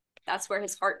 That's where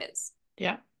his heart is.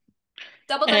 Yeah.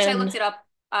 Double dutch, I And looked it up,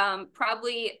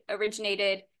 probably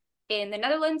originated in the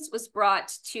Netherlands, was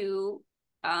brought to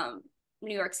um,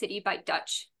 New York City by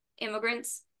Dutch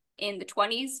immigrants in the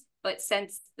 20s, but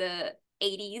since the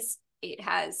 80s, it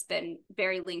has been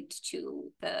very linked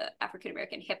to the African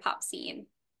American hip hop scene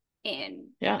in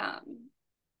yeah.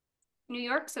 New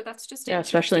York. So that's just Yeah, an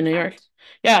especially in interesting New York. fact.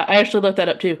 Yeah, I actually looked that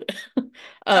up too.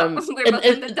 Oh, Um, we're and both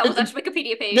in the Double Dutch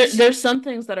Wikipedia page. there's some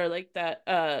things that are like that.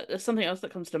 Something else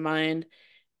that comes to mind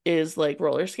is like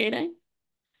roller skating.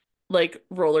 Like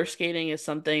roller skating is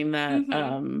something that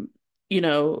Mm-hmm.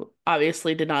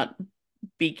 obviously did not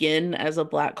begin as a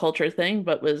Black culture thing,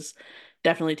 but was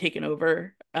definitely taken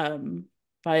over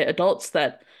by adults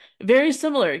that very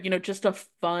similar, just a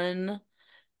fun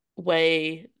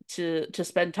way to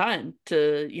spend time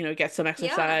to, get some Yeah.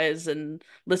 exercise and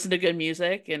listen to good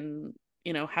music and,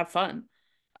 have fun.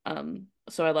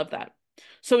 So I love that.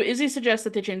 So Izzy suggests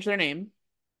that they change their name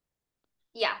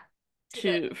Yeah.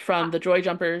 To the to from hot. the Joy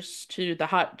Jumpers to the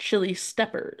Hot Chili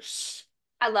Steppers.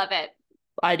 I love it.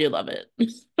 I do love it.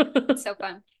 It's so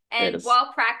fun. It And is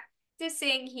while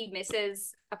practicing, he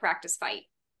misses a practice fight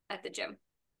at the gym.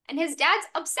 And his dad's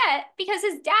upset because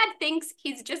his dad thinks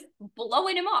he's just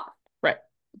blowing him off. right.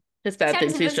 His His dad dad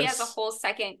thinks doesn't he's realize he has a just whole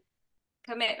second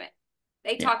commitment.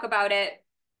 They yeah. talk about it,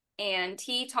 and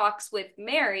he talks with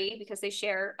Mary because they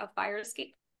share a fire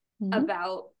escape Hmm.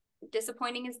 about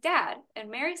disappointing his dad.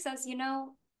 And Mary says,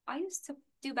 I used to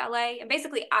do ballet. And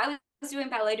basically, I was doing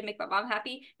ballet to make my mom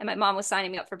happy. And my mom was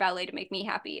signing me up for ballet to make me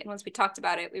happy. And once we talked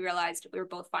about it, we realized we were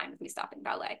both fine with me stopping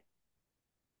ballet.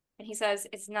 And he says,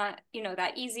 it's not,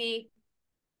 that easy.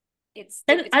 And It's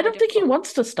I more don't think he difficult.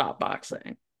 wants to stop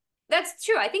boxing. That's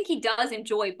true. I think he does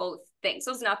enjoy both things.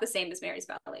 So it's not the same as Mary's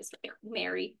ballet. So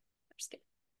Mary, I'm just kidding.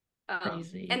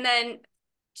 Crazy. And then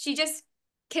she just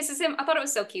kisses him. I thought it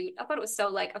was so cute. I thought it was so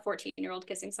like a 14-year-old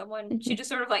kissing someone. She just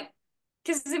sort of like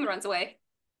kisses him and runs away.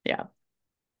 Yeah.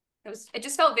 It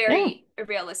just felt Yeah. very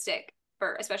realistic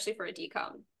for especially for a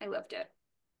decom. I loved it.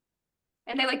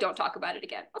 And they like don't talk about it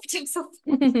again. So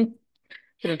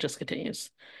And it just continues.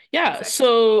 Yeah, exactly.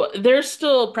 so they're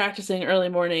still practicing early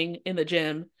morning in the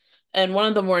gym, and one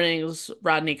of the mornings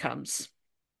Rodney comes.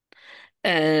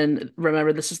 And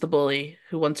remember, this is the bully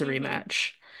who wants a Mm-hmm.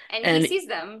 rematch. And he And sees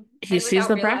them he and sees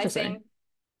them practicing.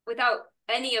 without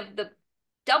any of the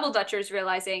double dutchers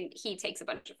realizing he takes a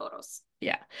bunch of photos.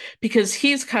 Yeah. Because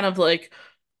he's kind of like,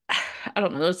 I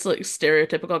don't know, it's like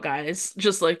stereotypical guys,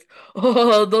 just like,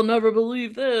 oh, they'll never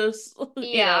believe this, you know.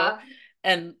 Yeah.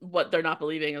 And what they're not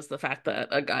believing is the fact that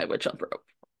a guy would jump rope.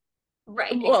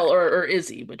 Right, Well, exactly. or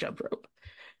Izzy would jump rope.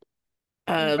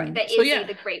 Right. That So Izzy, yeah.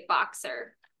 the great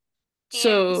boxer. And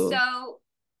So so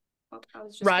well, I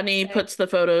was just gonna Rodney say, puts the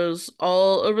photos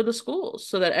all over the school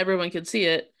so that everyone can see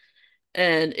it.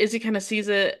 And Izzy kind of sees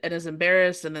it and is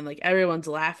embarrassed, and then like everyone's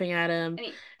laughing at him. I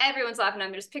mean, everyone's laughing at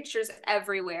him. There's pictures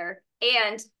everywhere.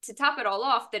 And to top it all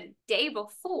off, the day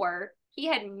before, he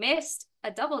had missed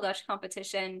a double dutch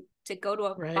competition to go to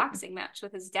a Right? boxing match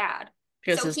with his dad.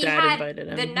 Because So his he dad had invited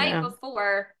the him. night Yeah.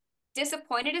 before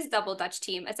disappointed his double dutch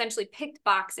team, essentially picked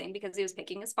boxing because he was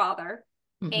picking his father.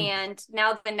 Hmm. And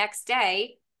now the next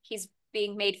day, he's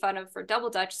being made fun of for double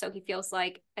dutch. So he feels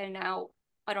like, and now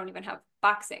I don't even have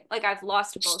boxing. Like I've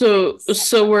lost both things at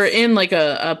So we're once. in like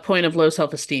a point of low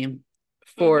self-esteem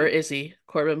for Mm-hmm. Izzy,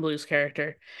 Corbin Blue's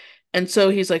character. And so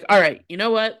he's like, all right, you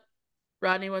know what?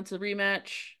 Rodney wants a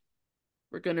rematch.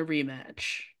 We're gonna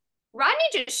rematch. Rodney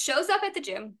just shows up at the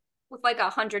gym with like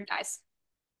 100 guys.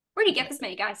 Where'd he get this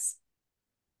many guys?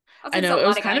 I was I like, it's know a it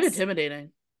was lot of kind of guys.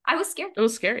 intimidating. I was scared. It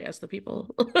was scary as the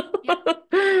people. Yeah.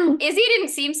 Izzy didn't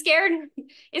seem scared.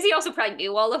 Izzy also probably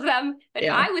knew all of them. But if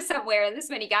Yeah. I was somewhere and this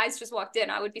many guys just walked in,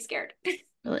 I would be scared.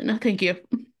 Like, no, thank you.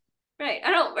 Right.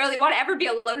 I don't really want to ever be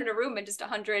alone in a room and just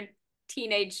 100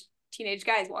 teenage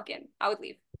guys walk in. I would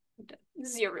leave.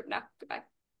 This is your room now. Goodbye.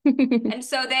 And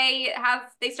so they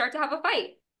start to have a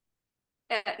fight.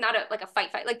 Not a like a fight.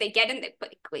 Like they get in,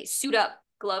 they suit up,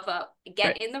 glove up, get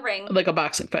Right. in the ring. Like a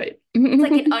boxing fight. It's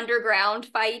like an underground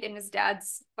fight in his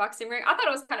dad's boxing ring. I thought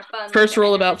it was kind of fun, like First the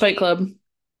rule about Fight energy. Club.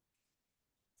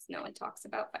 No one talks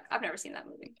about. I've never seen that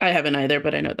movie. I haven't either,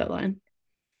 but I know that line.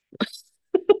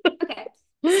 Okay.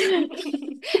 So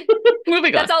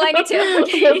Moving that's on. all I need to.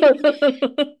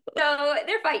 Okay. So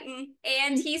they're fighting,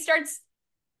 and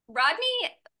Rodney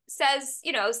says,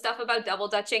 stuff about double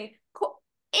dutching.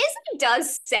 Izzy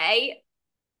does say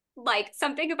like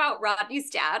something about Rodney's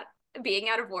dad being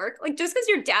out of work, like just because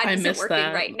your dad I isn't missed working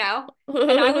that. right now.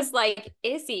 And I was like,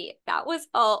 Izzy, that was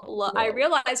I Whoa.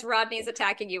 realize Rodney's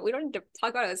attacking you. We don't need to talk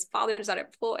about how his father's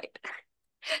unemployed,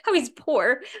 how he's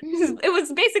poor. It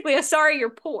was basically a sorry you're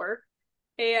poor.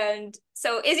 And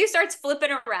so Izzy starts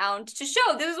flipping around to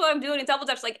show this is what I'm doing in double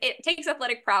dutch. Like it takes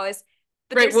athletic prowess,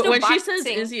 but Right. there's still When she says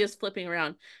boxing Izzy is flipping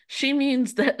around, she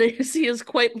means that Izzy is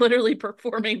quite literally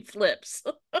performing flips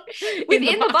in the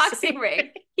within the boxing boxing ring. ring.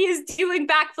 He is doing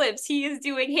backflips. He is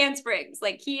doing handsprings.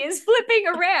 Like he is flipping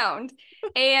around.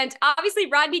 And obviously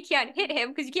Rodney can't hit him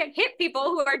because you can't hit people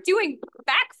who are doing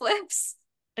backflips.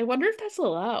 I wonder if that's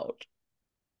allowed.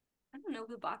 I don't know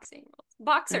the boxing rules. I don't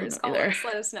Boxers, know call either. us.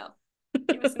 Let us know.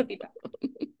 Give us some feedback.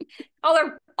 All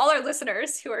our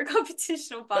listeners who are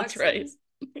competitional That's right. boxers.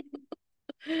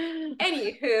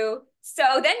 Anywho, so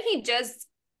then he just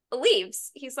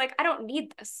leaves. He's like, I don't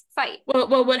need this fight.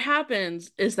 Well, what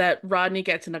happens is that Rodney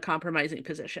gets in a compromising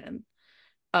position.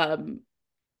 Um,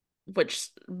 which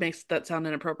makes that sound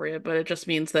inappropriate, but it just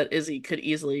means that Izzy could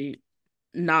easily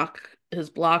knock his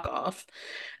block off.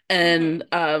 Mm-hmm.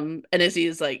 And Izzy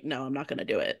is like, no, I'm not gonna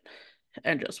do it,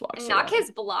 and just And walks knock away.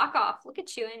 his block off. Look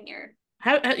at you and your.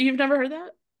 You've never heard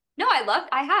that? No,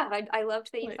 I have. I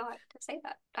loved that you Like, thought to say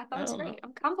that. I thought I it was don't know. great.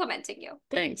 I'm complimenting you.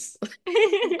 Thanks.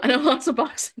 I know Yeah, lots of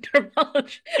boxing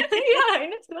terminology.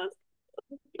 I know.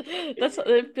 That's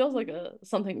it feels like a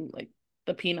something like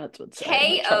the Peanuts would say,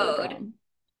 like Charlie KO'd. Brown.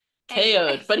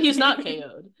 Anyway. KO'd, but he's not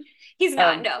KO'd. He's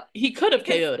not, no. He could have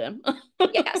Because KO'd him.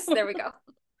 yes, there we go.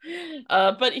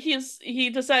 But he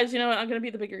decides, I'm gonna be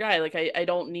the bigger guy. Like I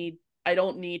don't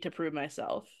need to prove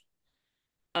myself.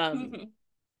 Um, Mm-hmm.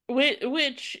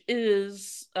 which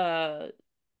is a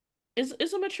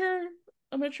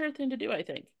mature thing to do, I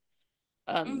think.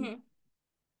 Um, Mm-hmm.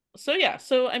 so yeah,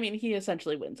 so I mean, he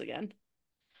essentially wins again,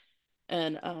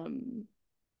 and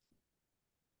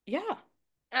yeah,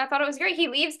 And I thought it was great. He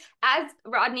leaves as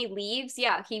Rodney leaves.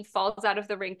 Yeah, he falls out of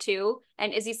the ring too.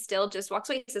 And Izzy still just walks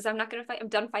away. He says, "I'm not gonna fight. I'm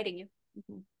done fighting you."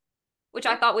 mhm. Which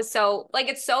I Yeah, thought was so like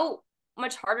it's so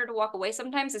much harder to walk away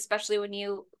sometimes, especially when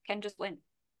you can just win.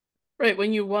 right.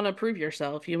 When you want to prove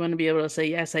yourself, you want to be able to say,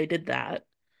 yes, I did that.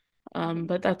 Mm-hmm.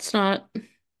 But that's not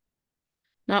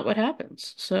what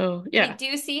happens. So We yeah,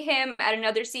 do see him at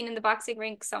another scene in the boxing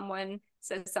rink. Someone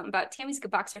says something about Tammy's a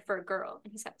good boxer for a girl,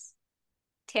 and he says,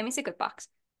 "Tammy's a good boxer."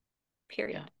 yeah,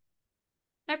 Period.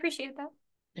 I appreciate that.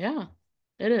 yeah.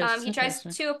 It is. It's He tries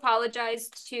interesting. to apologize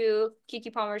to Kiki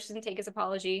Palmer. She doesn't take his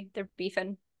apology. They're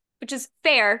beefing, which is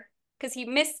fair because he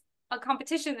missed a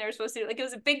competition they were supposed to do. Like it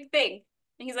was a big thing.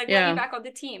 And he's like, want you Yeah. back on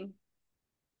the team.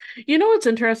 You know what's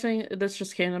interesting? This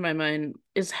just came to my mind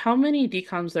is how many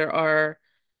decoms there are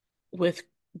with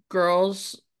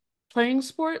girls playing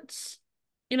sports.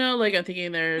 Like I'm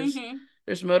thinking Mm-hmm.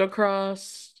 there's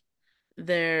motocross,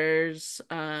 there's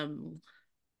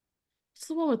it's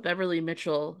the one with Beverly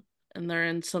Mitchell, and they're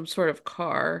in some sort of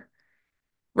car,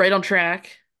 right on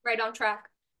track. Right on track.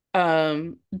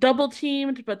 Double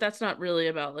teamed, but that's not really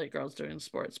about like girls doing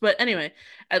sports. But anyway,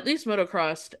 at least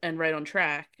motocross and right on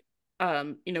track,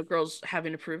 girls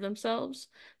having to prove themselves.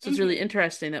 So it's really Mm-hmm.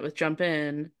 interesting that with Jump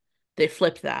In, they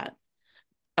flipped that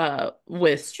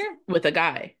It's true. with a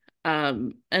guy.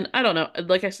 And I don't know,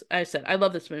 like I said, I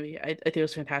love this movie. I think it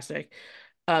was fantastic.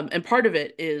 And part of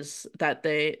it is that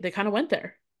they kind of went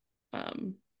there.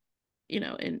 Um,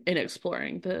 in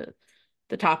exploring the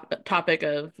topic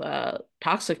of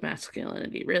toxic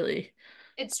masculinity, really.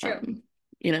 It's true.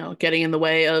 Um, getting in the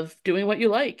way of doing what you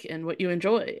like and what you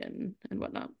enjoy and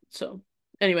whatnot. So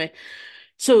anyway,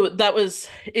 so that was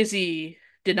Izzy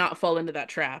did not fall into that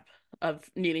trap of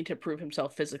needing to prove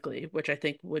himself physically, which I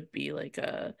think would be like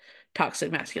a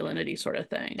toxic masculinity sort of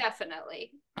thing.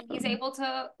 Definitely. And he's Um, able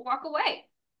to walk away.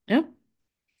 yeah,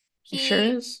 he sure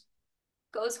He is.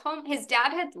 goes home. His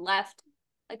dad had left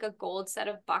like a gold set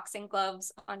of boxing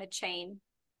gloves on a chain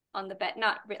on the bed,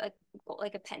 not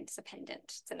like a pen, it's a pendant,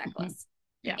 it's a Mhm. necklace,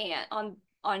 Yeah. and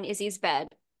on Izzy's bed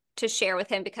to share with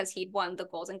him because he'd won the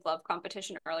Golden Glove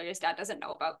competition earlier. His dad doesn't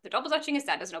know about the double dutching. His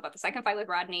dad doesn't know about the second fight with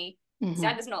Rodney. His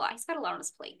dad Hmm. doesn't know a lot. He's got a lot on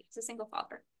his plate. He's a single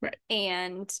father. Right.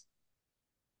 And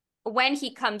when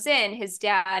he comes in, his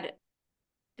dad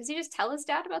does he just tell his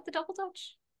dad about the double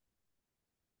dutch?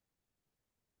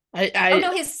 I Oh I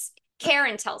no, his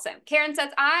Karen tells him. Karen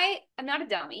says, "I am not a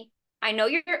dummy. I know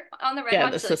you're on the Red yeah,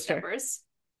 Hot the Chili sister. Steppers,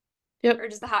 or Yep.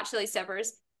 just the Hot Chili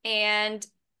Steppers. And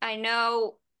I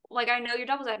know, I know your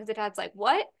double dutch." The dad's like,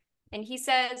 "What?" And he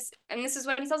says, and this is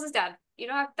what he tells his dad,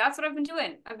 that's what I've been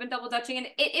doing. I've been double dutching. And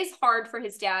it is hard for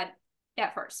his dad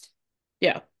at first.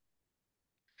 Yeah.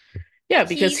 Yeah,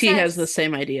 He because he has the says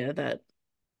same idea that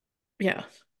yeah,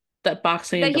 that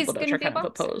boxing and that double he's dutch going to are be a kind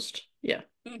of boxer. opposed. Yeah.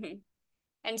 Mm-hmm.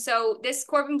 And so this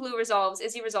Corbin Blue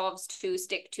Izzy resolves to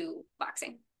stick to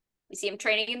boxing. We see him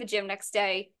training in the gym next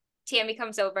day. Tammy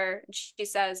comes over and she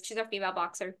says, she's our female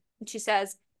boxer. And she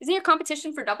says, "Isn't your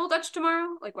competition for double dutch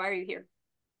tomorrow? Like, why are you here?"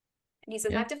 And he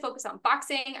says, "I Yeah. have to focus on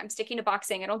boxing. I'm sticking to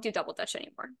boxing. I don't do double dutch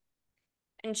anymore."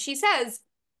 And she says,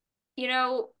 you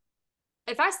know,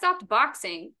 if I stopped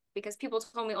boxing because people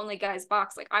told me only guys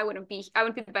box, like I wouldn't be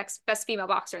the best female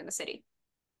boxer in the city.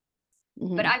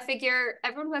 But Hmm. I figure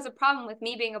everyone who has a problem with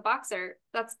me being a boxer,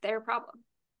 that's their problem.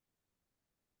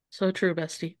 So true,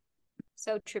 bestie.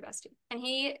 So true, bestie. And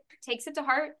he takes it to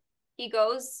heart. He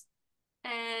goes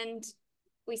and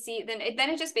we see then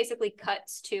it just basically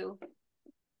cuts to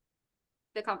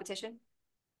the competition.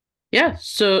 Yeah.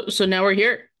 So now we're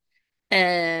here.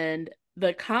 And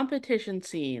the competition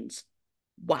scenes.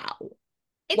 Wow.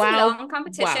 It's a Wow. long Wow.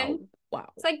 competition.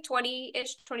 Wow. It's like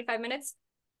 20-ish, 25 minutes.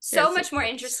 Yeah, So it's much more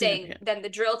like interesting significant. than the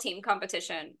drill team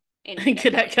competition. in Cadet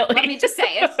Cadet Kelly. Let me Kelly. just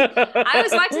say it. I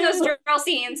was watching those drill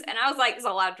scenes and I was like, there's a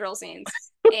lot of drill scenes.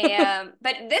 And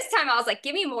but this time I was like,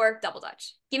 give me more double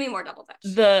dutch. Give me more double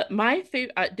dutch. My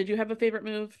favorite, did you have a favorite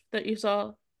move that you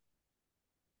saw?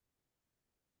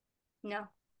 No,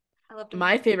 I love to know.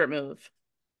 My favorite move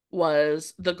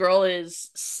was the girl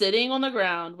is sitting on the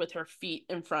ground with her feet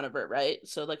in front of her, right?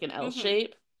 So like an L Mm-hmm.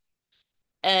 shape.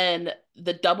 And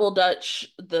the double dutch,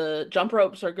 the jump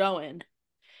ropes are going.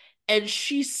 And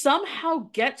she somehow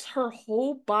gets her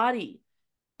whole body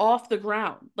off the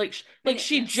ground. Like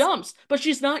she Yes. jumps, but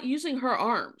she's not using her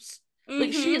arms.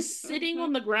 Like she Mm-hmm. is sitting Mm-hmm.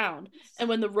 on the ground, and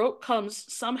when the rope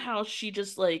comes, somehow she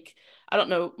just like I don't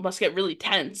know, must get really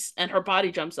tense and her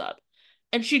body jumps up.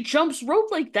 And she jumps rope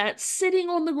like that sitting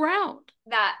on the ground.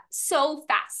 That so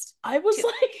fast I was too.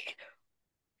 like,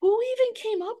 who even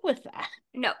came up with that?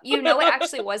 No, you know what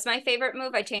actually was my favorite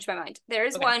move? I changed my mind. There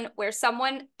is Okay. one where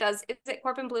someone does, is it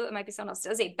Corbin Blue? It might be someone else,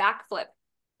 does a backflip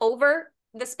over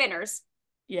the spinners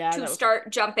Yeah, to that was cool.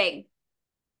 start jumping.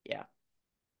 Yeah.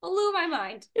 Blew my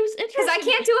mind. It was Because I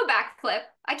interesting. can't do a backflip.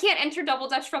 I can't enter double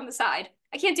dutch from the side.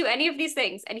 I can't do any of these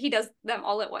things. And he does them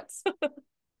all at once.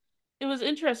 It was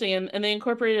interesting and they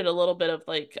incorporated a little bit of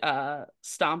like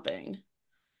stomping.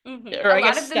 Or A I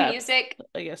lot guess of the step, music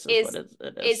I guess is what is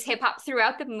it is is. hip hop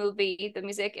throughout the movie. The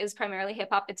music is primarily hip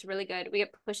hop. It's really good. We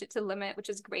get Push It to the Limit, which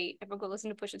is great. Everyone go listen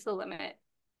to Push It to the Limit.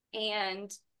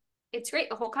 And it's great.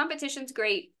 The whole competition's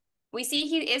great. We see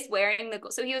he is wearing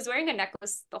so he was wearing a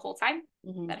necklace the whole time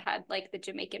Hmm. that had like the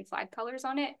Jamaican flag colors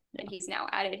on it. And Yeah. he's now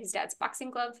added his dad's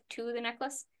boxing glove to the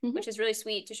necklace, Hmm. which is really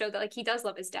sweet to show that like he does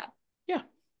love his dad. Yeah.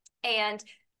 And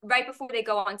right before they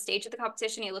go on stage at the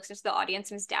competition, he looks into the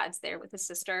audience and his dad's there with his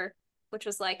sister, which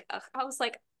was like, I was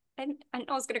like, I know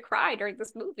I was gonna cry during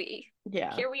this movie.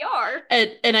 Yeah. Here we are.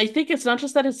 And I think it's not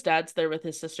just that his dad's there with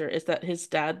his sister, it's that his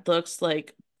dad looks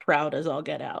like proud as all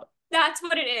get out. That's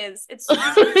what it is. It's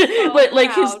just so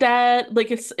Like his proud. dad,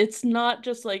 like it's not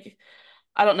just like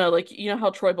I don't know, like you know how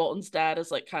Troy Bolton's dad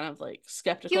is like kind of like He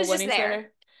skeptical was when just he's there.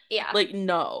 there. Yeah. Like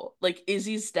no, like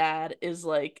Izzy's dad is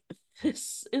like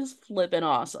this is flipping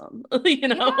awesome. You Yeah.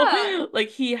 know? Like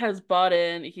he has bought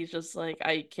in. He's just like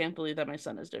I can't believe that my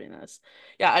son is doing this.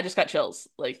 Yeah, I just got chills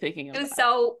like thinking of that.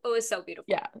 It was so beautiful.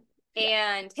 Yeah.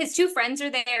 Yeah. And his two friends are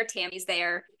there, Tammy's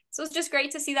there. So it's just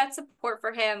great to see that support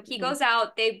for him. He Mhm. goes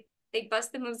out, they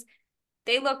bust the moves.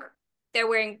 They look they're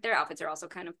wearing their outfits are also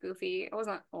kind of goofy. I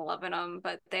wasn't loving them,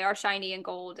 but they are shiny and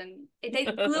gold and they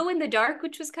glow in the dark,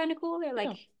 which was kind of cool. They're like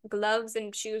Yeah. gloves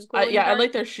and shoes glow in the Yeah, I dark.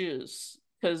 like their shoes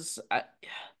because I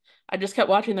just kept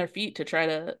watching their feet to try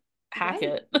to hack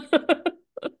Right. it.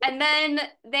 And then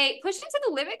they push into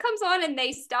the limit comes on and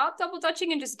they stop double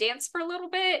dutching and just dance for a little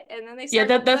bit and then they Yeah, start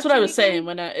double that's what I dutching was saying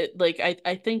again. when like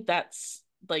I think that's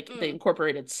like they Mm,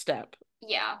 incorporated step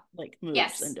yeah. like moves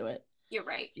Yes, into it. you're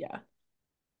right. Yeah.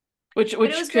 But it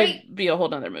Which was great. could be a whole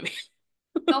nother movie.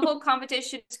 The whole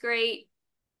competition is great.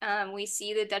 We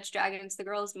see the Dutch Dragons, the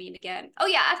girls meet again. Oh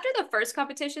yeah, after the first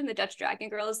competition, the Dutch Dragon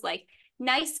girl is like,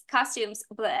 nice costumes,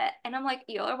 bleh. And I'm like,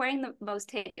 you are wearing the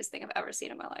most hideous thing I've ever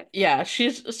seen in my life. Yeah,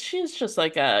 she's just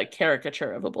like a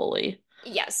caricature of a bully.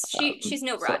 Yes, she's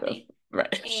no Sort of. Rodney.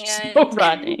 Right. She's no And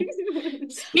Rodney.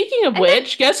 and Speaking of then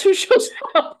which, guess who shows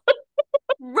up?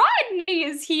 Rodney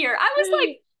is here. I was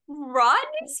like,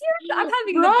 Rodney's here? I'm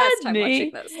having the best time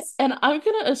watching Rodney. this. And I'm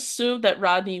gonna assume that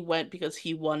Rodney went because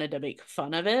he wanted to make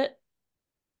fun of it.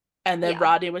 And then Yeah.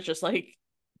 Rodney was just like,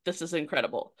 this is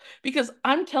incredible. Because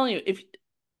I'm telling you, if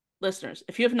listeners,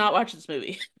 if you have not watched this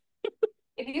movie,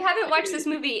 If you haven't watched this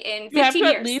movie in you have to 15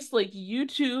 at years, least like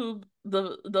YouTube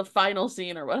the final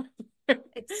scene or whatever.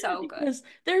 it's so good. Because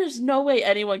there's no way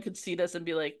anyone could see this and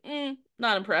be like,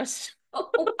 not impressed. Oh,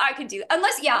 I could do that.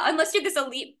 Unless you're this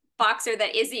elite boxer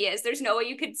that Izzy is, there's no way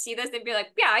you could see this and be like,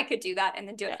 yeah, I could do that and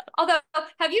then do it. Yeah. Although,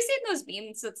 have you seen those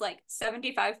memes that's like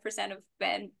 75% of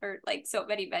men or like so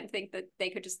many men think that they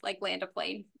could just like land a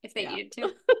plane if they Yeah. needed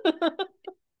to?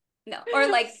 No. Or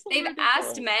like It's so they've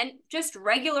asked ridiculous. men, just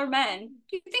regular men,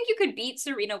 do you think you could beat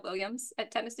Serena Williams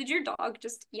at tennis? Did your dog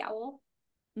just yowl?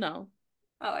 No.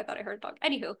 Oh, I thought I heard a dog.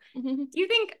 Anywho, Mhm. do you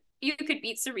think you could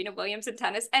beat Serena Williams in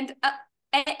tennis? And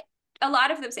a lot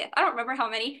of them say, I don't remember how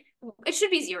many. It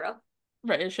should be zero.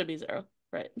 Right, it should be zero.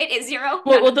 Right. It is zero.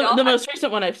 Well, None of the y'all. most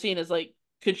recent one I've seen is like,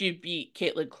 could you beat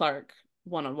Caitlin Clark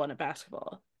one on one at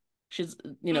basketball? She's,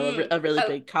 a really Oh,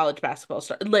 big college basketball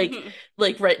star. mhm.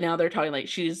 Like right now they're talking like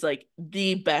she's like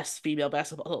the best female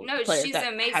basketball No, player she's that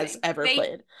has amazing. ever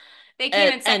played. They came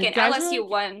in And second. guys are LSU like,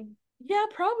 won. yeah,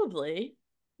 probably.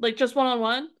 Like just one on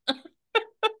one.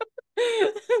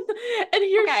 And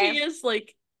here she Okay. is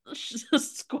like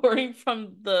scoring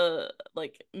from the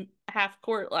like half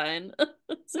court line.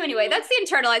 So anyway, that's the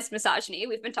internalized misogyny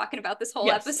we've been talking about this whole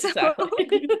Yes, episode.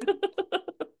 exactly.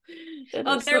 It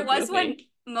Oh, is so there was one goofy.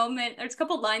 moment, there's a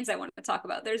couple lines I want to talk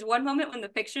about. There's one moment when the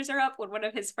pictures are up when one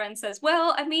of his friends says,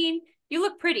 "Well, I mean, you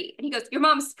look pretty." And he goes, "Your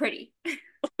mom's pretty."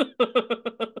 I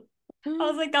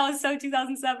was like, that was so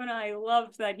 2007. I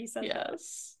loved that he said that.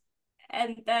 Yes.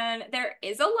 And then there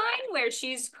is a line where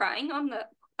she's crying on the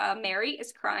Mary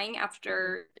is crying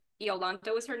after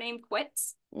Yolanda was her name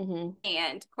quits. Hmm.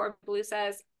 And Corbin Blue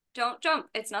says, "Don't jump.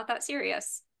 It's not that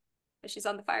serious." But she's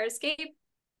on the fire escape.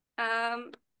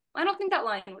 I don't think that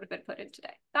line would have been put in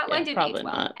today. That Yeah, line didn't age probably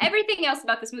well. not. Everything else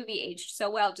about this movie aged so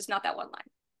well, just not that one line.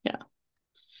 Yeah.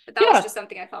 But that was Yeah. just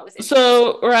something I thought was interesting.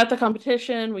 So we're at the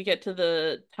competition. We get to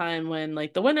the time when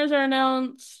like the winners are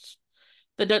announced.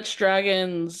 The Dutch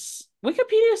Dragons.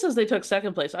 Wikipedia says they took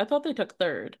second place. I thought they took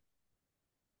third.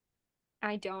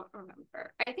 I don't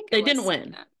remember. I think it They was didn't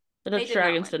second. win. The They Dutch did not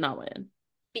Dragons win did not win.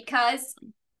 because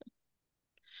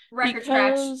record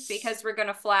scratch, Because because we're going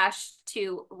to flash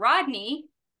to Rodney.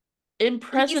 in He's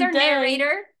present our day,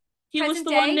 narrator, he was present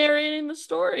the one day. narrating the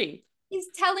story. He's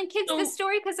telling kids the So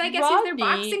story because I guess he's their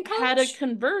Rodney boxing had a coach.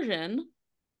 conversion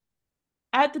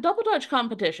at the double dutch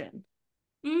competition.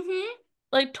 Mm-hmm.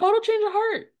 Like total change of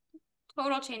heart.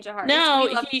 Total change of heart. Now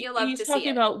You love he's to see talking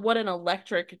it. about what an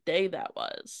electric day that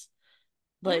was.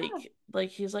 Yeah. Like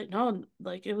he's like, no,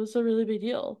 like it was a really big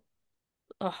deal.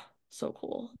 Oh, so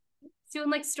cool. He's doing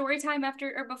like story time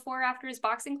after or before after his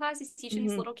boxing class. He's teaching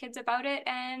these Hmm. little kids about it,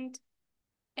 and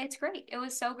it's great. It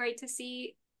was so great to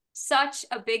see such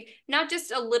a big, not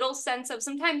just a little sense of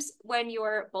sometimes when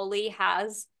your bully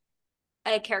has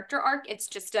a character arc, it's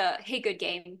just a hey, good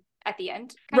game at the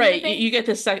end kind of a Right. thing. You get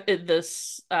this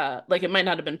like it might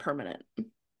not have been permanent.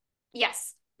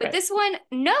 Yes. But Right. this one,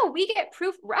 no, we get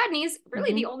proof Rodney's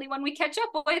really the Hmm. only one we catch up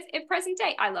with in present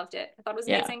day. I loved it. I thought it was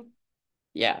Yeah. amazing.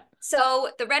 Yeah.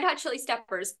 So the Red Hot Chili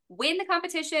Steppers win the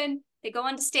competition. They go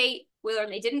on to state. We learn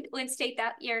they didn't win state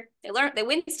that year. They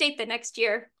win state the next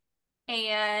year.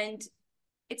 And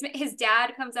it's his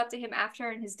dad comes up to him after,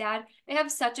 and his dad, they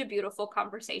have such a beautiful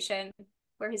conversation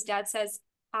where his dad says,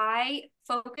 "I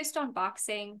focused on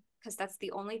boxing because that's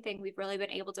the only thing we've really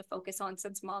been able to focus on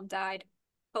since mom died,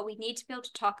 but we need to be able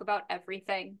to talk about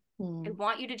everything. I Mm.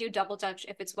 want you to do double dutch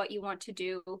if it's what you want to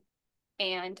do,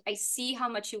 and I see how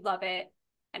much you love it,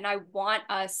 and I want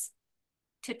us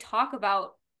to talk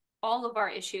about all of our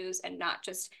issues and not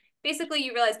just basically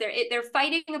you realize they're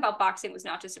fighting about boxing was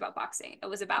not just about boxing. It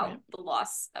was about Right. the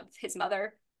loss of his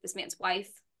mother, this man's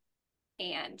wife,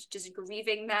 and just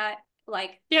grieving that.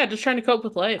 Like Yeah, just trying to cope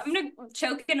with I'm life. gonna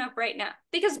choking up right now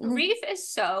because Hmm. grief is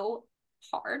so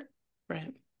hard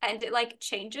Right. and it like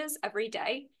changes every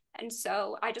day. And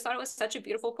so I just thought it was such a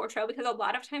beautiful portrayal because a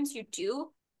lot of times you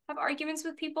do have arguments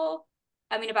with people.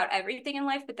 I mean, about everything in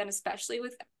life, but then especially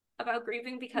with about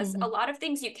grieving because a Hmm. lot of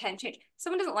things you can change. If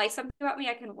someone doesn't like something about me,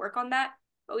 I can work on that,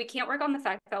 but we can't work on the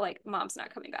fact that like mom's not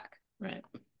coming back. Right.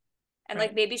 And like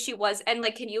Right. maybe she was, and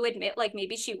like, can you admit like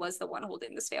maybe she was the one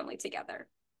holding this family together?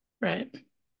 Right.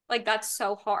 Like that's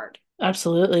so hard.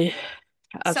 Absolutely.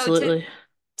 So Absolutely.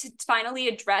 to finally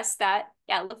address that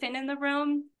elephant in the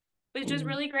room, which was Mm.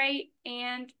 really great.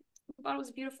 And I thought it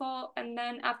was beautiful. And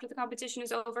then after the competition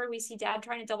is over, we see dad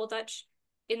trying to double dutch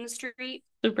in the street.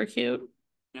 Super cute.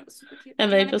 And it was super cute.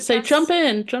 And Do you they want to just say, jump discuss?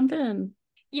 in, jump in.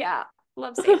 Yeah,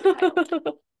 love Save the Child.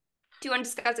 Do you want to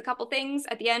discuss a couple things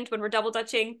at the end when we're double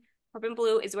dutching? Corbin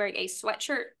Blue is wearing a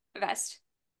sweatshirt vest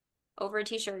over a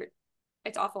t-shirt.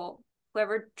 It's awful.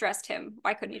 Whoever dressed him,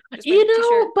 why couldn't he just wear You the t-shirt?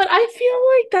 know, but I feel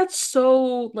like that's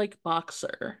so like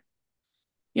boxer.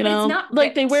 You But it's know, not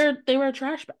like ripped. they wear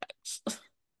trash bags.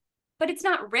 But it's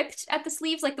not ripped at the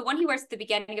sleeves. Like the one he wears at the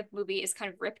beginning of the movie is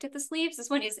kind of ripped at the sleeves. This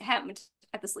one is hemmed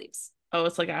at the sleeves. Oh,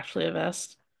 it's like actually a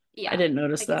vest. I Yeah. didn't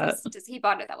notice Like it's that. just he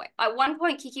bought it that way. At one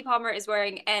point, Kiki Palmer is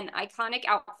wearing an iconic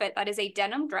outfit that is a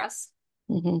denim dress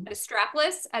Hmm. that is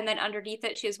strapless, and then underneath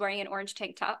it, she is wearing an orange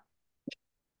tank top.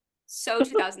 So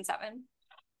 2007.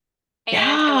 And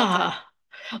I loved it.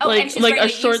 Yeah. Oh, and she's Like wearing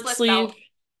a a short useless sleeve, belt.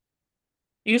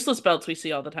 useless belts we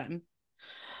see all the time.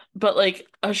 But like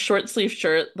a short sleeve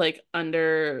shirt like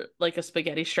under like a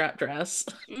spaghetti strap dress.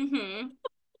 Mm-hmm.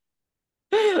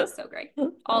 It That was so great.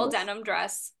 All was denim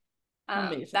dress.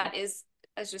 amazing. That is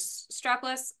just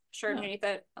strapless, shirt Yeah. underneath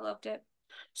it. I loved it.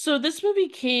 So this movie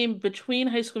came between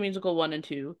High School Musical 1 and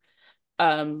 2.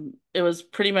 It was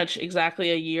pretty much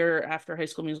exactly a year after High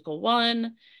School Musical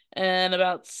 1 and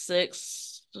about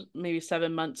 6, maybe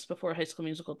 7 months before High School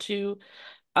Musical 2.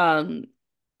 Um,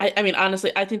 I mean,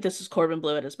 honestly, I think this is Corbin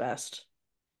Bleu at his best.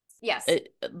 Yes.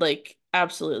 It like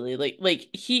absolutely like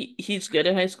he's good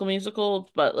in High School Musical,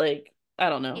 but like I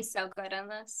don't know. He's so good in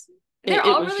this. They're It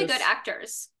all was really good just,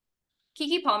 actors.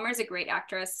 Keke Palmer is a great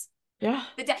actress. yeah.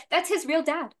 That's his real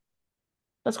dad.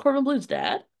 That's Corbin Blue's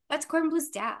dad. That's Corbin Blue's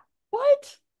dad.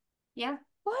 What? Yeah.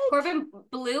 What? Corbin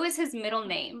Blue is his middle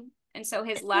name. And so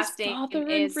his It's his last name father in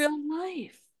is, real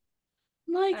life.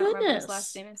 My I don't remember what his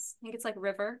last goodness. name is. I think it's like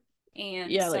River.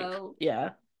 And Yeah, like, so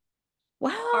yeah.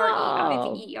 Wow.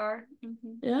 River.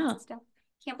 That's Yeah. his dad.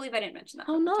 Can't believe I didn't mention that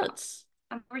How at the top. nuts.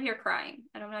 I'm over here crying,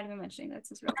 and I'm not even mentioning that's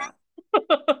his real dad.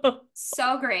 I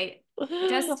So great.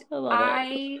 Just love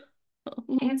it.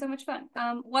 I had so much fun.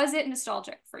 Was it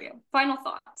nostalgic for you? Final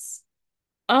thoughts.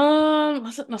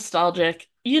 Was it nostalgic?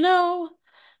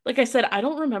 Like I said, I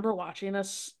don't remember watching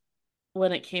this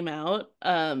when it came out.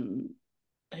 I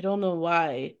don't know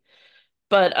why,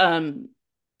 but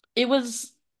it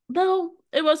was no,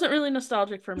 it wasn't really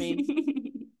nostalgic for me.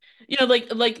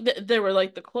 There were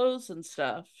like the clothes and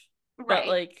stuff, but Right.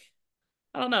 like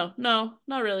I don't know. No,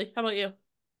 not really. How about you?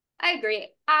 I agree.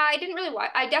 I didn't really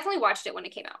watch. I definitely watched it when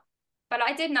it came out, but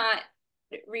I did not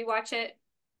rewatch it,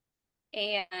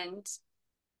 and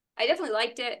I definitely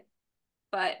liked it.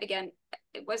 But again,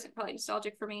 it wasn't probably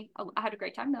nostalgic for me. I had a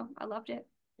great time though. I loved it.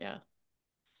 Yeah.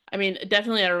 I mean,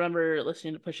 definitely I remember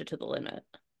listening to Push It to the Limit.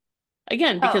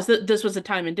 Again, because Oh, this was a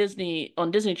time in Disney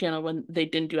on Disney Channel when they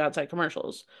didn't do outside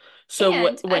commercials. So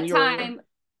and a when you're time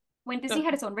when Disney oh,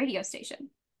 had its own radio station.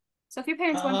 So if your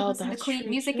parents wanted to oh, listen to that's clean true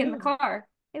music in the too. car,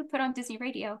 they would put on Disney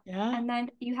radio. Yeah, And then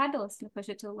you had to listen to Push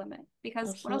It to the Limit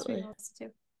because what else were you absolutely. going to listen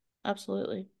to?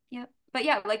 Absolutely. Yeah. But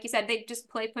yeah, like you said, they just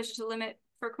play Push It to the Limit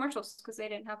for commercials because they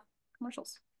didn't have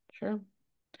commercials. Sure.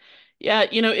 Yeah,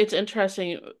 it's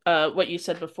interesting what you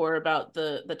said before about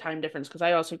the time difference because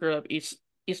I also grew up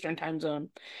Eastern time zone.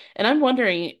 And I'm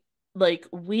wondering like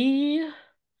we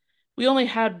only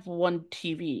had one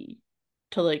TV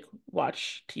to like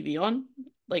watch TV on.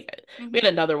 Like we Mm-hmm. had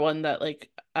another one that like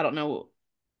I don't know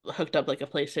hooked up like a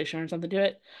PlayStation or something to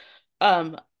it.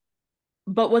 Um,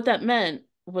 but what that meant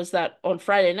was that on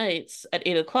Friday nights at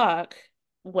 8 o'clock,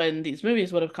 when these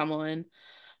movies would have come on,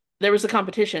 there was a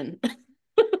competition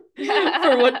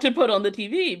for what to put on the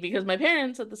TV because my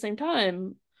parents at the same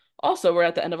time also were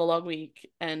at the end of a long week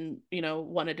and,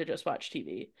 wanted to just watch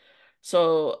TV.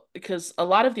 So, because a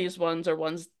lot of these ones are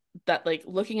ones that like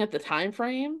looking at the time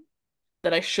frame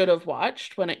that I should have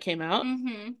watched when it came out,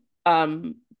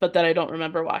 Mm-hmm. but that I don't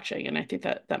remember watching, and I think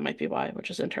that that might be why, which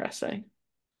is interesting.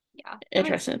 Yeah, that makes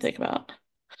Interesting to sense. think about.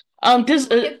 If you Does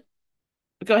look at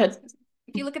Go I was ahead. gonna say,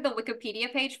 if you look at the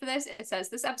Wikipedia page for this, it says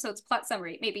this episode's plot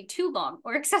summary may be too long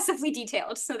or excessively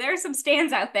detailed. So there are some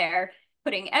stands out there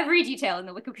putting every detail in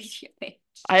the Wikipedia page.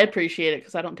 I appreciate it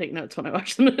because I don't take notes when I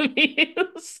watch the movie.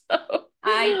 So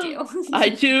I do. I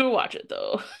do watch it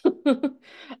though.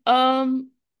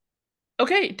 Um,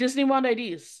 okay, Disney Wand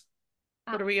IDs.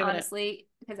 What are we giving it? Honestly,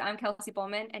 because I'm Kelsey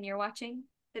Bowman and you're watching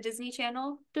the Disney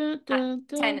Channel, Dun, uh, dun,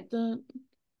 dun, 10, dun.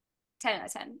 10 out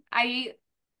of 10. I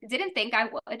didn't think I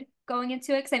would going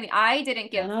into it because I mean, I didn't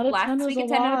 10 give out of 10 last is week a a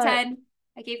 10 out of lot. 10.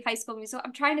 I gave High School Musical.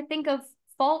 I'm trying to think of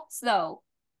faults though.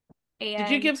 Did you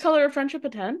And give Color of Friendship a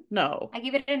 10? No. I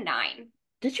gave it a 9.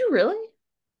 Did you really?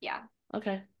 Yeah.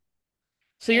 Okay.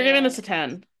 So you're giving this a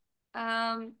And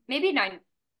 10. maybe 9,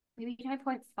 maybe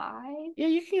 9.5. Yeah,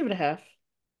 you can give it a half.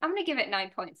 I'm gonna give it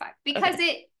 9.5 because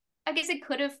Okay. I guess it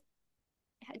could have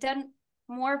done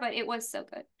more, but it was so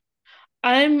good.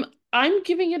 I'm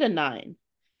giving it a 9.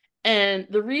 And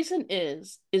the reason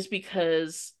is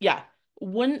because yeah,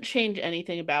 wouldn't change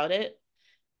anything about it.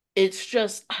 It's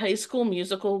just High School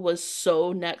Musical was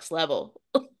so next level.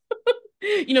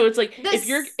 It's like if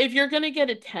you're This, if you're gonna get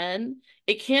a 10,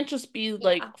 it can't just be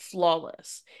like yeah,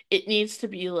 flawless. It needs to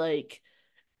be like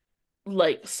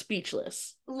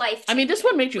speechless. life I mean, this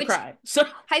one changing, made you which cry. So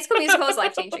High School Musical is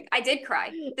life changing. I did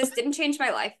cry. This didn't change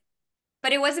my life,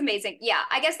 but it was amazing. Yeah,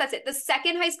 I guess that's it. The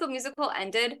second High School Musical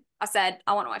ended, I said,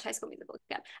 I want to watch High School Musical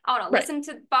again. I want to right. listen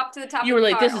to Bop to the Top You of were the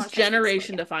like, Car. this I is want to watch High School Musical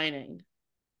generation again. defining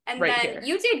And right then here.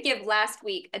 you did give last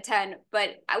week a 10,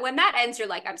 but when that ends, you're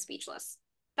like, I'm speechless.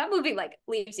 That movie like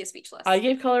leaves you I speechless.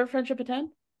 gave Color of Friendship a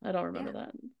 10. I don't remember Yeah.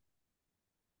 that.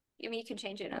 I mean, you can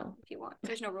change it now Oh. if you want.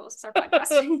 There's no rules. It's our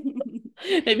podcast.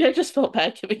 Maybe I just felt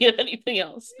bad giving it anything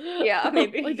else. Yeah,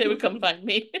 Like they would come maybe. find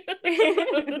me.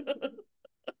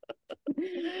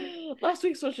 Last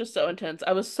week's was just so intense.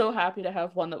 I was so happy to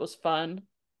have one that was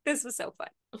This was so fun.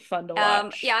 fun to Yeah,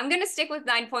 watch. I'm gonna stick with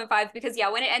 9.5 because yeah,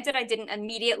 when it ended, I didn't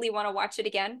immediately want to watch it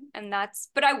again. And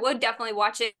but I would definitely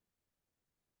watch it.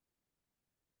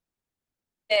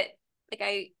 Like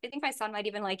I think my son might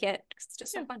even like it. It's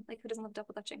just so Yeah, fun. Like who doesn't love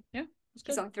double dutching? yeah, it's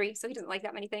He's good. only 3, so he doesn't like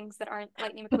that many things that aren't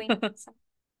Lightning McQueen. So.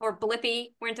 Or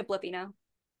Blippy. We're into Blippy now.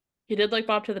 He did like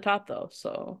Bob to the Top though,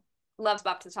 so Loves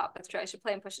Bop to the Top. That's true. I should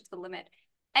play and push it to the limit.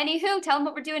 Anywho, tell them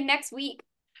what we're doing next week.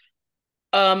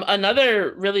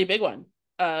 another really big one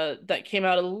that came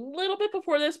out a little bit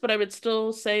before this, but I would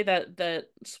still say that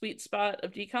sweet spot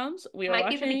of DComs. We are Might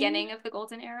be the watching. beginning of the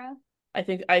golden era. I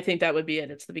think that would be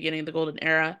it. It's the beginning of the golden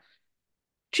era.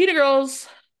 Cheetah Girls.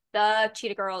 The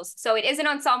Cheetah Girls. So it is an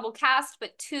ensemble cast,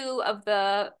 but two of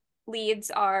the leads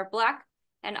are Black.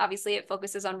 And obviously it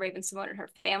focuses on Raven Simone and her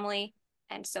family.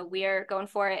 And so we're going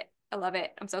for it. I love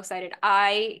it. I'm so excited.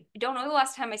 I don't know the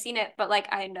last time I seen it, but like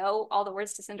I know all the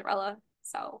words to Cinderella.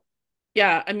 So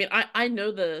Yeah, I mean, I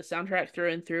know the soundtrack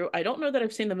through and through. I don't know that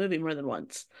I've seen the movie more than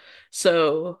once.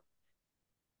 So,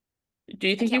 do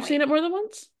you I think can't you've seen wait. it more than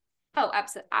once? Oh,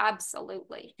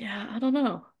 absolutely. Yeah, I don't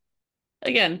know.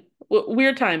 Again,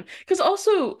 weird time. Because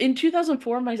also in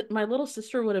 2004, my little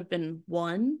sister would have been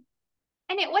 1.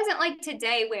 And it wasn't like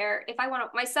today where if I want to,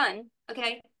 my son,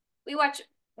 okay, we watch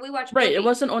we watch Right, it Blippi.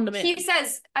 wasn't on He demand.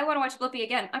 says, I want to watch Blippi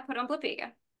again. I put on Blippi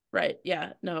again. Right.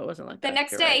 Yeah. No, it wasn't like The that.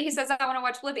 next You're day right. he says, I want to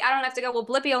watch Blippi. I don't have to go, well,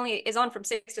 Blippi only is on from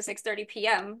 6 to 6:30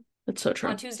 p.m. That's so on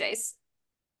true. Tuesdays.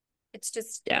 It's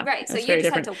just Yeah, right. So that's you very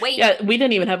just had different. to wait. Yeah, we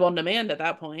didn't even have on demand at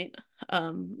that point,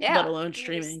 let Yeah. alone You just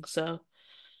streaming. So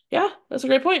yeah, that's a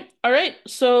great point. All right,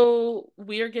 so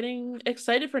we are getting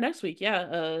excited for next week.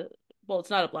 Yeah, well, it's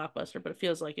not a blockbuster, but it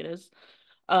feels like it is.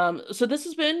 So this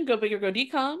has been Go Big or Go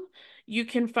Decom. You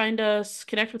can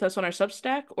connect with us on our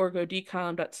Substack or go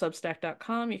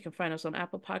decom.substack.com. You can find us on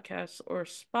Apple Podcasts or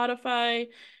Spotify.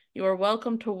 You are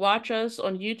welcome to watch us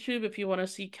on YouTube if you want to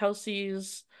see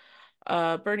Kelsey's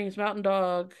Bernie's Mountain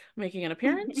Dog making an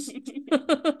appearance.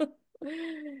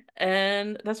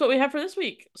 And that's what we have for this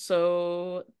week.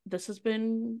 So this has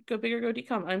been Go Big or Go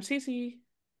Decom. I'm Cece.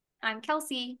 I'm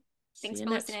Kelsey. See Thanks you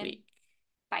for next listening. week.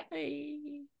 Bye.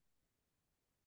 Bye.